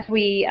 And as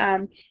we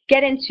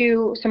get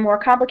into some more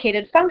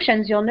complicated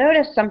functions, you'll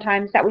notice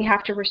sometimes that we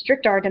have to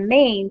restrict our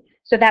domain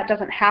so that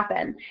doesn't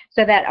happen,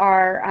 so that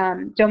our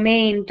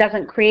domain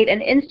doesn't create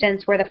an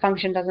instance where the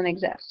function doesn't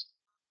exist.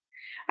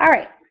 All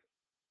right.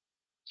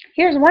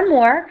 Here's one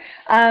more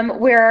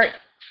where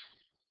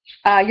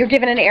you're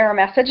given an error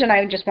message, and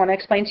I just want to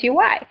explain to you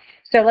why.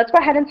 So let's go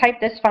ahead and type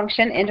this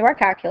function into our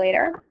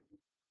calculator.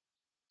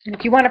 And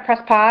if you want to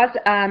press pause,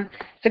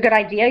 it's a good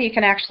idea. You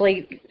can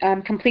actually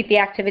complete the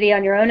activity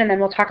on your own, and then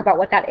we'll talk about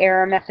what that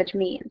error message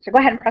means. So go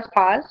ahead and press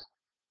pause.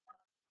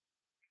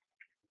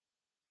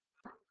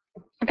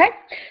 Okay,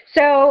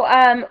 so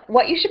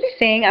what you should be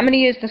seeing, I'm going to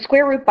use the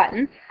square root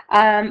button,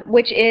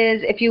 which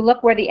is, if you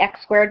look where the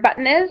x squared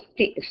button is,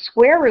 the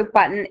square root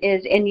button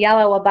is in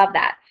yellow above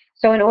that.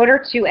 So in order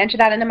to enter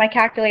that into my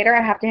calculator,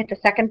 I have to hit the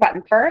second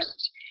button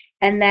first,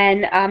 and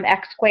then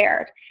x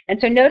squared. And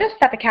so notice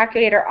that the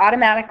calculator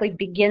automatically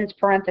begins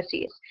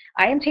parentheses.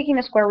 I am taking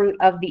the square root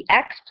of the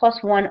x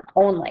plus 1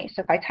 only.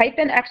 So if I type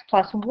in x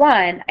plus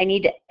 1, I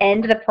need to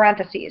end the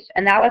parentheses.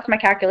 And that lets my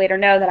calculator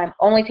know that I'm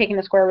only taking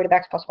the square root of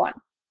x plus 1.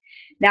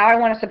 Now I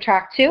want to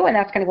subtract 2, and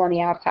that's going to go on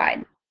the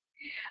outside.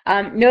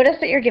 Notice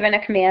that you're given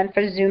a command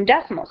for zoom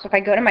decimal. So if I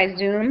go to my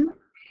zoom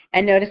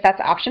And notice that's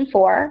option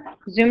 4,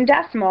 zoom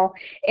decimal.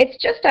 It's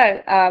just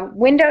a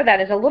window that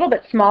is a little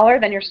bit smaller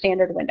than your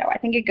standard window. I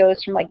think it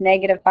goes from like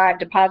 -5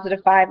 to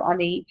 +5 on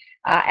the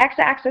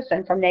x-axis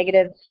and from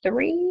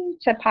 -3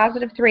 to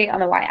 +3 on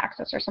the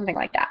y-axis or something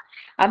like that.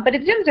 But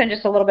it zooms in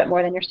just a little bit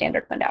more than your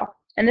standard window.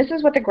 And this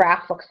is what the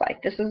graph looks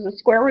like. This is the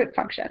square root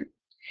function.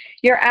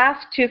 You're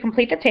asked to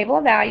complete the table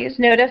of values.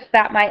 Notice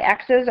that my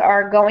x's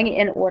are going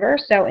in order,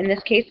 so in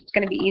this case it's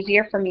going to be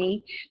easier for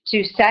me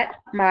to set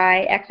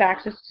my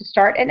x-axis to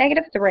start at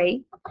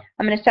 -3.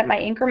 I'm going to set my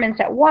increments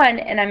at 1,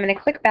 and I'm going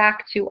to click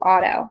back to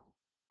auto.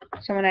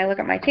 So when I look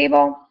at my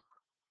table,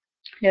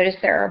 notice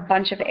there are a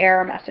bunch of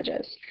error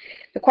messages.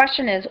 The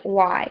question is,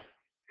 why?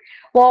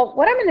 Well,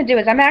 what I'm going to do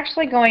is I'm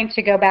actually going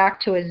to go back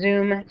to a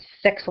Zoom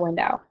 6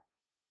 window.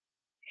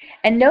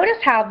 And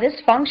notice how this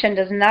function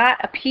does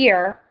not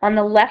appear on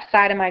the left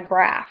side of my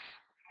graph.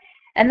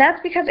 And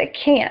that's because it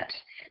can't.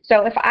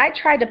 So if I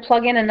tried to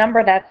plug in a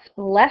number that's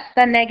less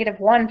than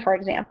 -1, for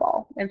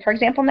example, and for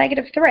example,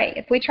 -3,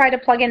 if we try to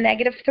plug in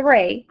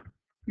 -3,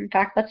 in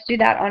fact, let's do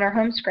that on our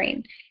home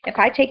screen. If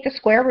I take the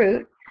square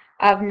root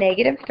of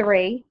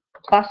 -3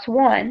 plus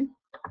 1,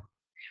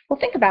 well,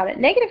 think about it.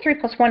 -3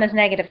 plus 1 is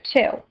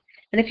 -2.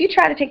 And if you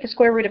try to take the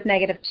square root of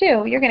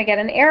 -2, you're going to get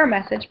an error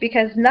message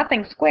because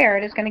nothing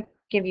squared is going to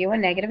give you a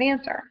negative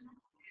answer.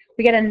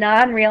 We get a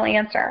non-real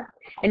answer,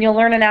 and you'll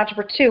learn in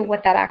Algebra 2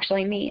 what that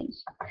actually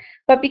means.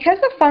 But because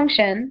the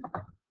function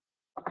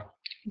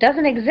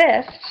doesn't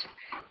exist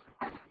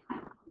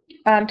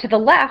to the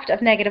left of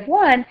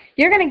 -1,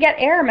 you're going to get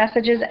error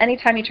messages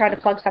anytime you try to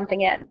plug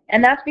something in,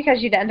 and that's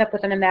because you'd end up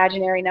with an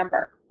imaginary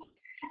number.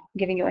 I'm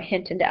giving you a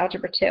hint into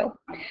Algebra 2.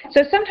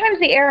 So sometimes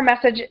the error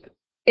message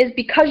is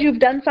because you've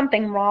done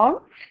something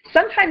wrong.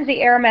 Sometimes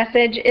the error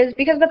message is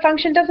because the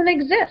function doesn't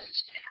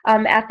exist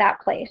at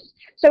that place.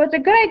 So it's a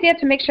good idea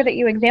to make sure that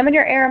you examine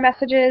your error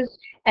messages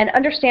and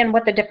understand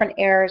what the different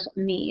errors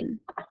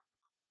mean.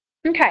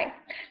 Okay,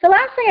 the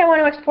last thing I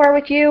want to explore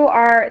with you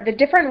are the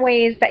different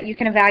ways that you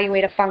can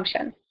evaluate a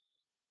function.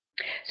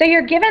 So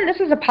you're given,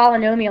 this is a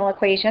polynomial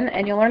equation,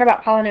 and you'll learn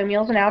about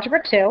polynomials in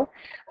Algebra 2.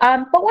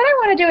 But what I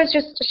want to do is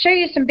just show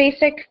you some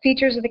basic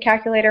features of the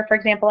calculator, for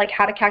example, like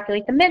how to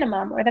calculate the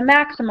minimum or the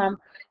maximum,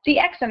 the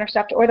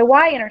x-intercept or the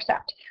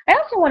y-intercept. I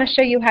also want to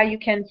show you how you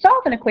can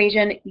solve an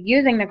equation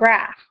using the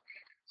graph.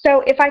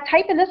 So if I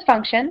type in this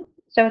function,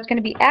 so it's going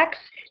to be x.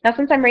 Now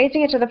since I'm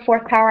raising it to the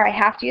 4th power, I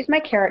have to use my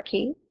caret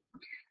key,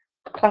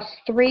 plus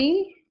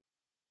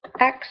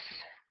 3x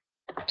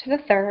to the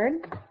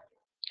 3rd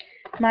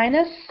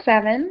minus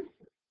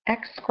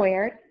 7x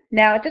squared.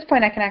 Now at this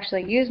point I can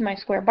actually use my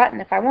square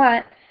button if I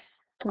want.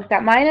 We've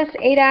got minus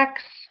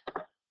 8x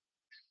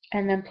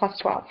and then plus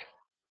 12.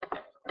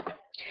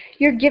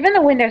 You're given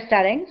the window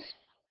settings.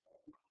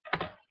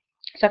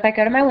 So if I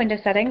go to my window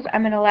settings,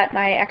 I'm going to let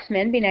my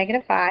x-min be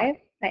 -5,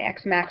 my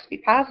x-max be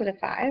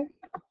 +5,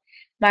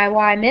 my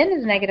y-min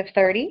is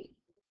 -30,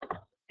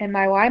 and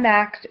my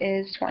y-max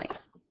is 20.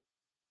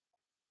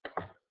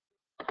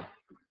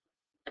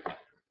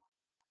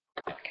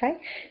 Okay.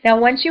 Now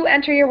once you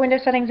enter your window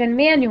settings in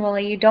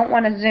manually, you don't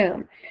want to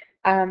zoom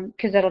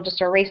because it'll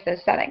just erase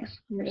those settings.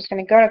 We're just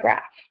going to go to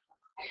graph.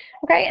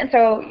 Okay, and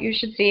so you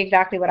should see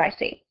exactly what I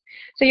see.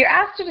 So you're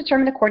asked to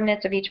determine the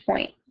coordinates of each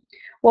point.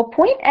 Well,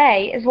 point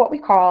A is what we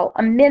call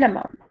a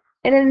minimum.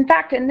 And in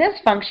fact, in this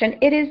function,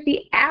 it is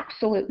the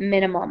absolute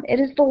minimum. It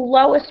is the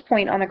lowest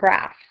point on the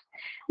graph.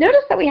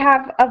 Notice that we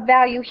have a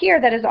value here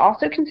that is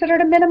also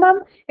considered a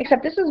minimum,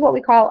 except this is what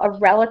we call a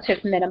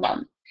relative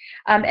minimum.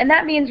 And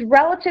that means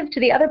relative to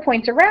the other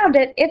points around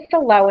it, it's the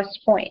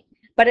lowest point.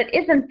 But it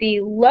isn't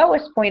the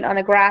lowest point on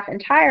the graph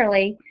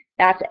entirely.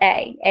 That's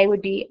A. A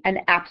would be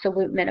an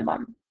absolute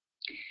minimum.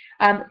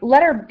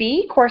 Letter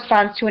B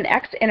corresponds to an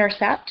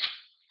x-intercept.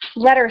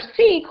 Letter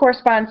C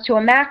corresponds to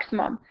a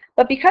maximum.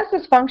 But because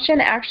this function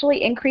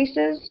actually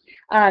increases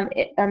on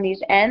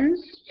these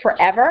ends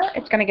forever,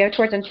 it's going to go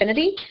towards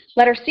infinity.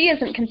 Letter C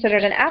isn't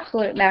considered an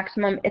absolute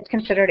maximum, it's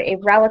considered a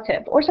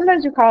relative, or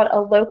sometimes we call it a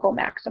local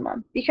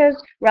maximum,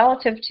 because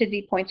relative to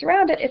the points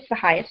around it, it's the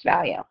highest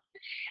value.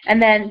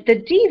 And then the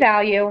D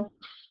value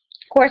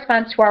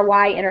corresponds to our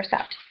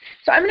y-intercept.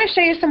 So I'm going to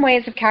show you some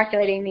ways of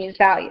calculating these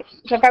values.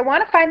 So if I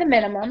want to find the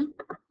minimum,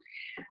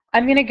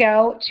 I'm going to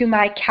go to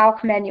my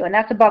calc menu, and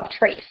that's above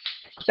trace.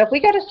 So if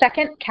we go to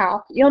second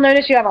calc, you'll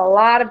notice you have a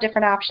lot of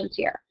different options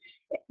here.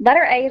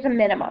 Letter A is a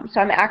minimum, so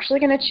I'm actually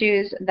going to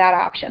choose that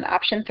option,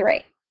 option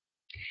 3.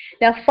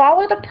 Now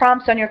follow the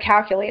prompts on your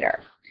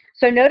calculator.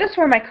 So notice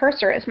where my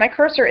cursor is. My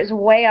cursor is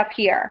way up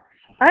here.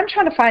 I'm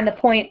trying to find the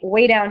point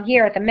way down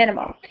here at the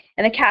minimum,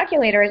 and the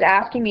calculator is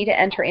asking me to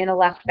enter in a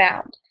left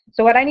bound.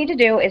 So what I need to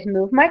do is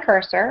move my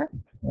cursor,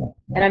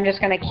 and I'm just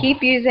going to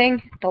keep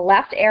using the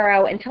left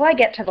arrow until I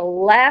get to the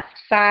left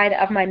side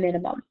of my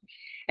minimum.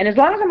 And as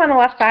long as I'm on the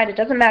left side, it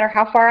doesn't matter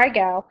how far I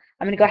go,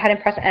 I'm going to go ahead and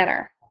press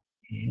enter.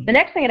 The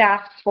next thing it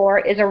asks for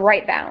is a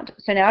right bound.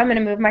 So now I'm going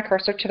to move my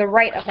cursor to the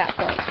right of that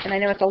point. And I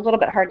know it's a little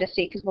bit hard to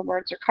see because the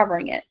words are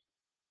covering it.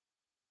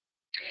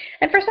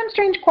 And for some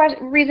strange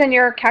reason,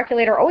 your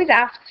calculator always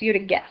asks you to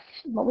guess.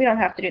 But we don't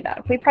have to do that.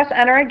 If we press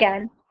enter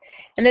again,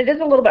 And it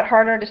is a little bit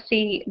harder to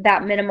see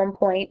that minimum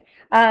point,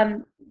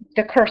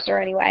 the cursor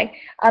anyway.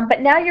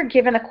 But now you're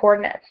given the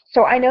coordinates.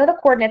 So I know the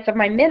coordinates of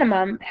my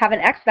minimum have an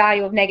x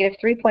value of negative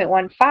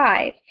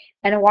 3.15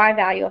 and a y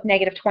value of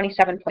negative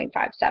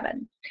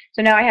 27.57.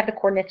 So now I have the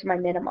coordinates of my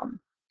minimum.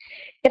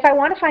 If I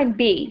want to find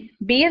b,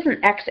 b is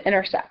an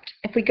x-intercept.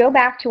 If we go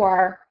back to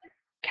our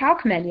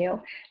calc menu,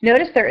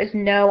 notice there is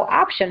no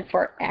option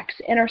for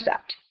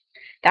x-intercept.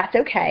 That's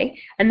okay.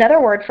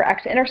 Another word for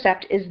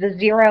x-intercept is the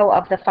zero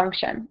of the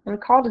function. And we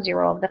call it a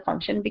zero of the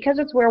function because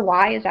it's where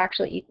y is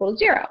actually equal to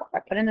 0. If I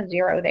put in a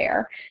 0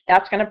 there,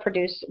 that's going to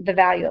produce the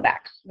value of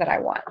x that I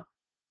want.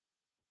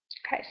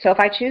 Okay, so if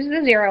I choose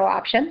the 0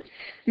 option,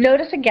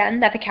 notice again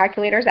that the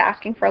calculator is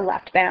asking for a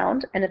left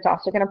bound, and it's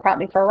also going to prompt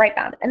me for a right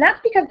bound. And that's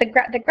because the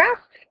graph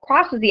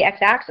crosses the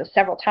x-axis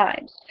several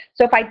times.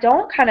 So if I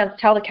don't kind of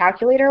tell the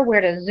calculator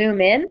where to zoom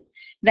in,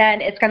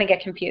 then it's going to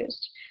get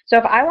confused. So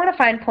if I want to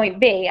find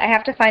point B, I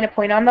have to find a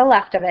point on the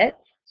left of it.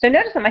 So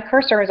notice that my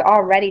cursor is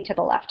already to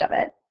the left of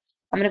it.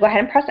 I'm going to go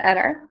ahead and press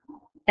enter.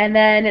 And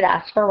then it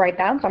asks for a right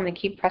bound, so I'm going to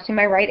keep pressing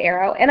my right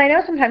arrow. And I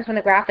know sometimes when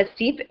the graph is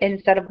steep,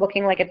 instead of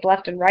looking like it's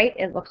left and right,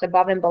 it looks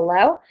above and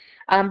below.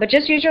 But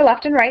just use your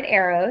left and right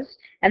arrows,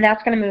 and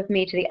that's going to move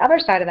me to the other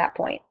side of that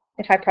point.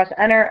 If I press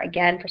enter,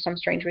 again, for some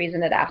strange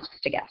reason, it asks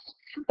to guess.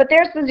 But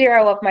there's the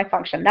 0 of my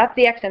function. That's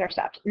the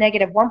x-intercept,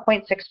 negative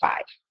 1.65.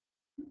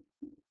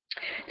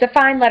 To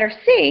find letter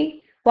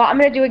C, well, I'm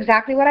going to do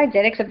exactly what I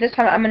did, except this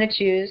time I'm going to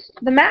choose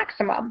the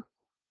maximum.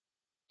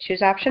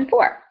 Choose option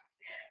 4.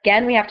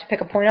 Again, we have to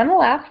pick a point on the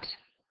left.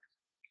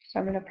 So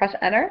I'm going to press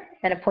enter,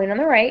 and a point on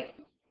the right.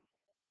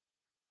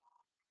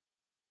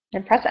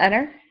 And press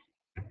enter.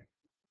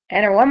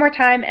 Enter one more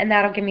time, and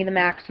that'll give me the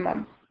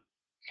maximum.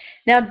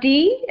 Now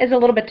D is a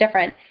little bit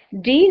different.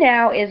 D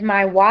now is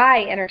my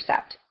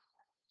y-intercept.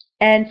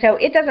 And so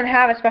it doesn't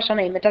have a special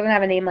name. It doesn't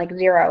have a name like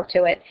 0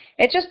 to it.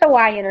 It's just the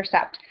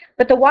y-intercept.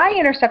 But the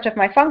y-intercept of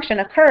my function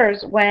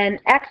occurs when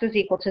x is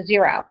equal to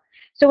 0.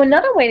 So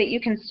another way that you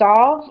can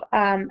solve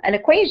an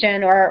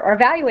equation or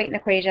evaluate an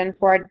equation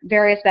for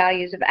various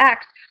values of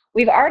x,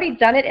 we've already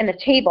done it in the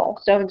table.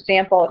 So for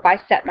example, if I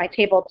set my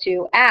table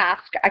to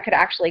ask, I could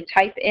actually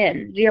type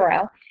in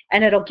 0,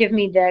 and it'll give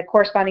me the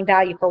corresponding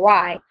value for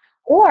y.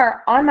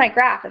 Or on my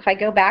graph, if I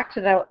go back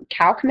to the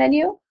calc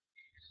menu,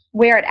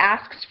 where it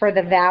asks for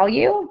the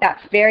value, that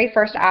very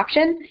first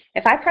option,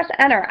 if I press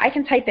enter, I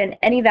can type in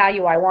any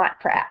value I want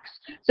for x.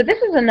 So this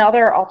is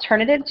another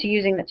alternative to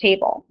using the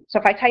table. So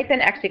if I type in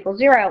x equals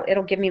 0,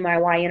 it'll give me my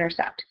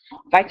y-intercept.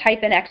 If I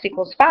type in x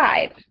equals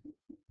 5,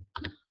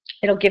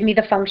 it'll give me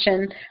the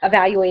function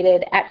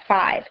evaluated at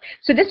 5.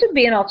 So this would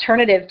be an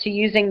alternative to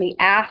using the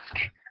ask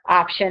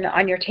option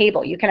on your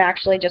table. You can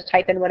actually just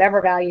type in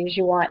whatever values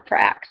you want for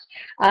x.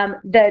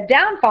 The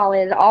downfall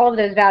is all of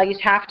those values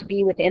have to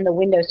be within the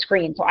window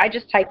screen. So I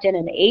just typed in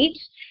an 8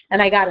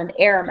 and I got an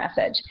error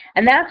message.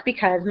 And that's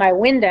because my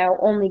window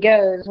only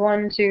goes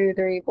 1, 2,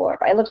 3, 4,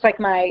 5. It looks like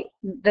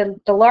the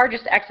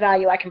largest x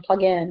value I can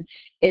plug in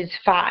is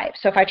 5.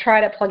 So if I try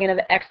to plug in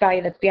an x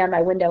value that's beyond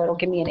my window, it'll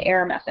give me an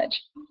error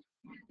message.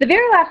 The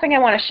very last thing I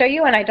want to show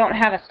you, and I don't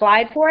have a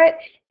slide for it,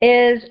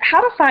 is how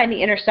to find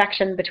the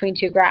intersection between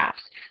two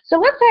graphs. So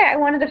let's say I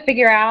wanted to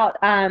figure out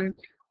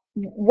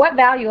what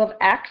value of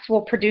x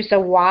will produce a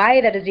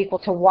y that is equal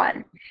to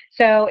 1.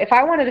 So if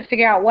I wanted to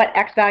figure out what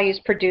x values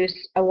produce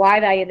a y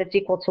value that's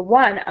equal to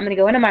 1, I'm going to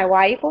go into my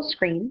y equals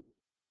screen,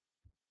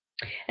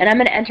 and I'm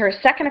going to enter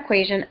a second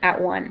equation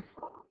at 1.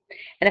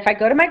 And if I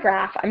go to my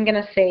graph, I'm going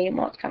to say,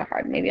 well, it's kind of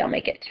hard. Maybe I'll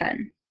make it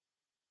 10.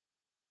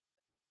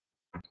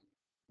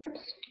 Oops.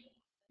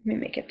 Let me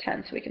make it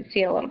 10 so we can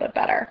see it a little bit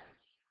better.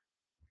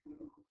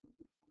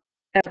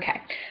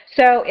 Okay,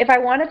 so if I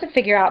wanted to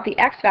figure out the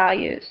x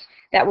values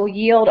that will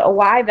yield a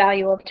y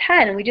value of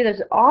 10, and we do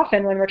this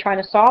often when we're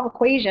trying to solve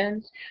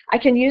equations, I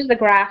can use the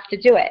graph to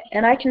do it.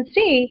 And I can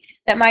see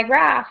that my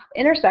graph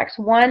intersects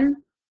 1,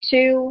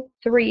 2,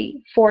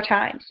 3, 4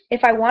 times.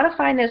 If I want to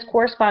find those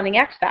corresponding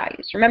x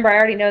values, remember I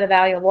already know the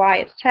value of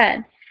y is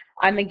 10,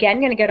 I'm again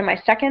going to go to my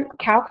second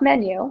calc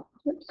menu.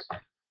 Oops.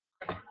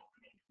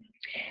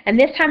 And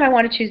this time I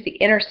want to choose the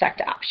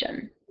intersect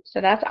option. So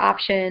that's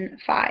option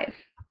 5.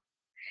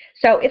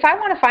 So if I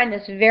want to find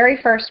this very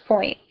first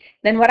point,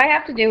 then what I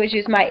have to do is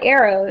use my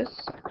arrows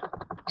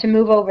to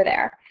move over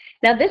there.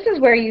 Now this is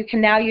where you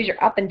can now use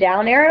your up and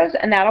down arrows,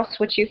 and that'll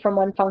switch you from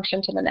one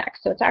function to the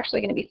next. So it's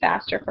actually going to be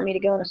faster for me to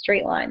go in a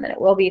straight line than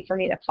it will be for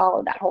me to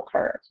follow that whole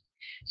curve.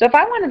 So if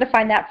I wanted to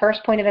find that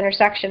first point of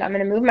intersection, I'm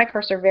going to move my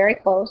cursor very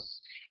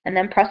close and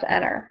then press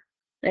enter.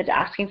 And it's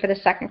asking for the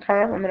second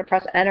curve. I'm going to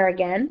press enter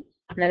again,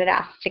 and then it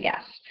asks to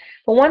guess.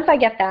 But once I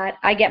get that,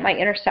 I get my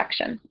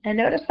intersection. And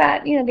notice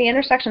that, the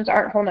intersections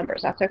aren't whole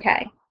numbers. That's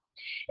okay.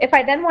 If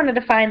I then wanted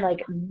to find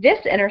like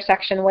this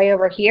intersection way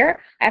over here,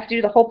 I have to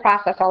do the whole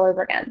process all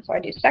over again. So I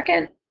do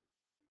second,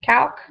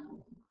 calc,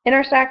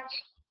 intersect,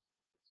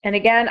 and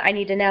again, I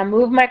need to now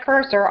move my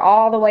cursor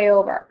all the way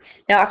over.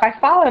 Now, if I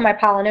follow my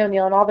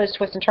polynomial and all those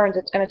twists and turns,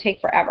 it's going to take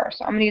forever.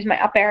 So I'm going to use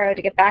my up arrow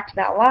to get back to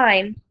that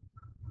line.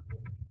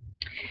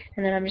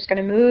 And then I'm just going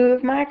to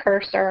move my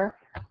cursor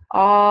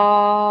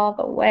all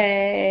the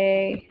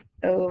way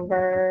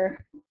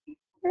over,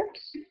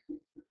 oops,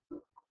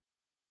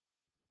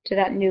 to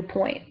that new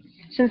point.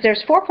 Since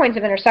there's 4 points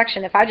of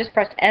intersection, if I just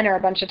pressed enter a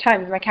bunch of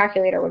times, my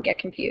calculator would get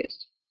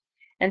confused.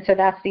 And so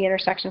that's the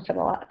intersection for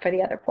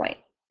the other point.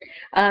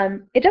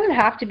 It doesn't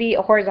have to be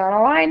a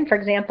horizontal line. For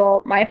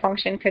example, my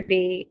function could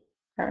be,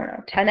 I don't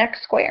know,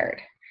 10x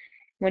squared.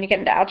 When you get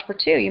into Algebra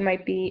 2, you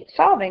might be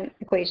solving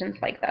equations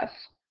like this.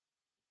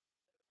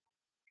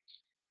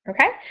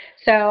 Okay,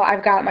 so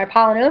I've got my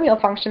polynomial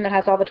function that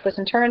has all the twists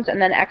and turns,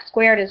 and then x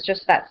squared is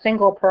just that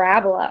single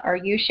parabola or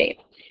U shape.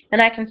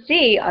 And I can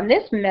see on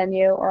this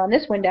menu or on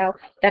this window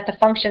that the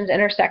functions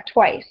intersect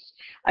twice.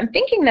 I'm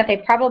thinking that they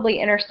probably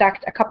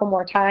intersect a couple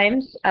more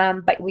times,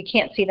 but we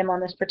can't see them on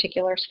this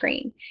particular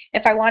screen.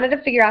 If I wanted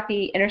to figure out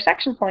the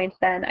intersection points,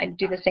 then I'd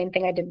do the same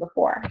thing I did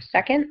before.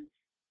 Second,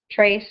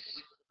 trace,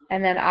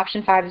 and then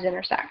option 5 is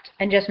intersect.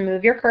 And just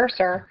move your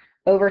cursor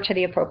over to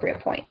the appropriate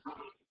point.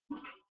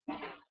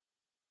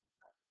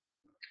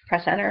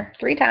 Press enter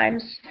 3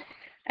 times,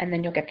 and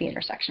then you'll get the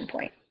intersection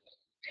point.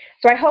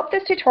 So I hope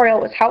this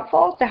tutorial was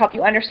helpful to help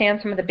you understand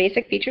some of the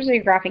basic features of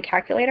your graphing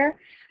calculator.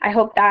 I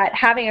hope that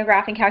having a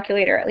graphing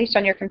calculator, at least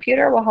on your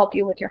computer, will help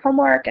you with your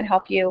homework and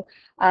help you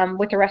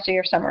with the rest of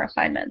your summer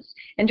assignments.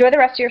 Enjoy the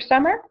rest of your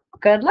summer.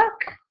 Good luck.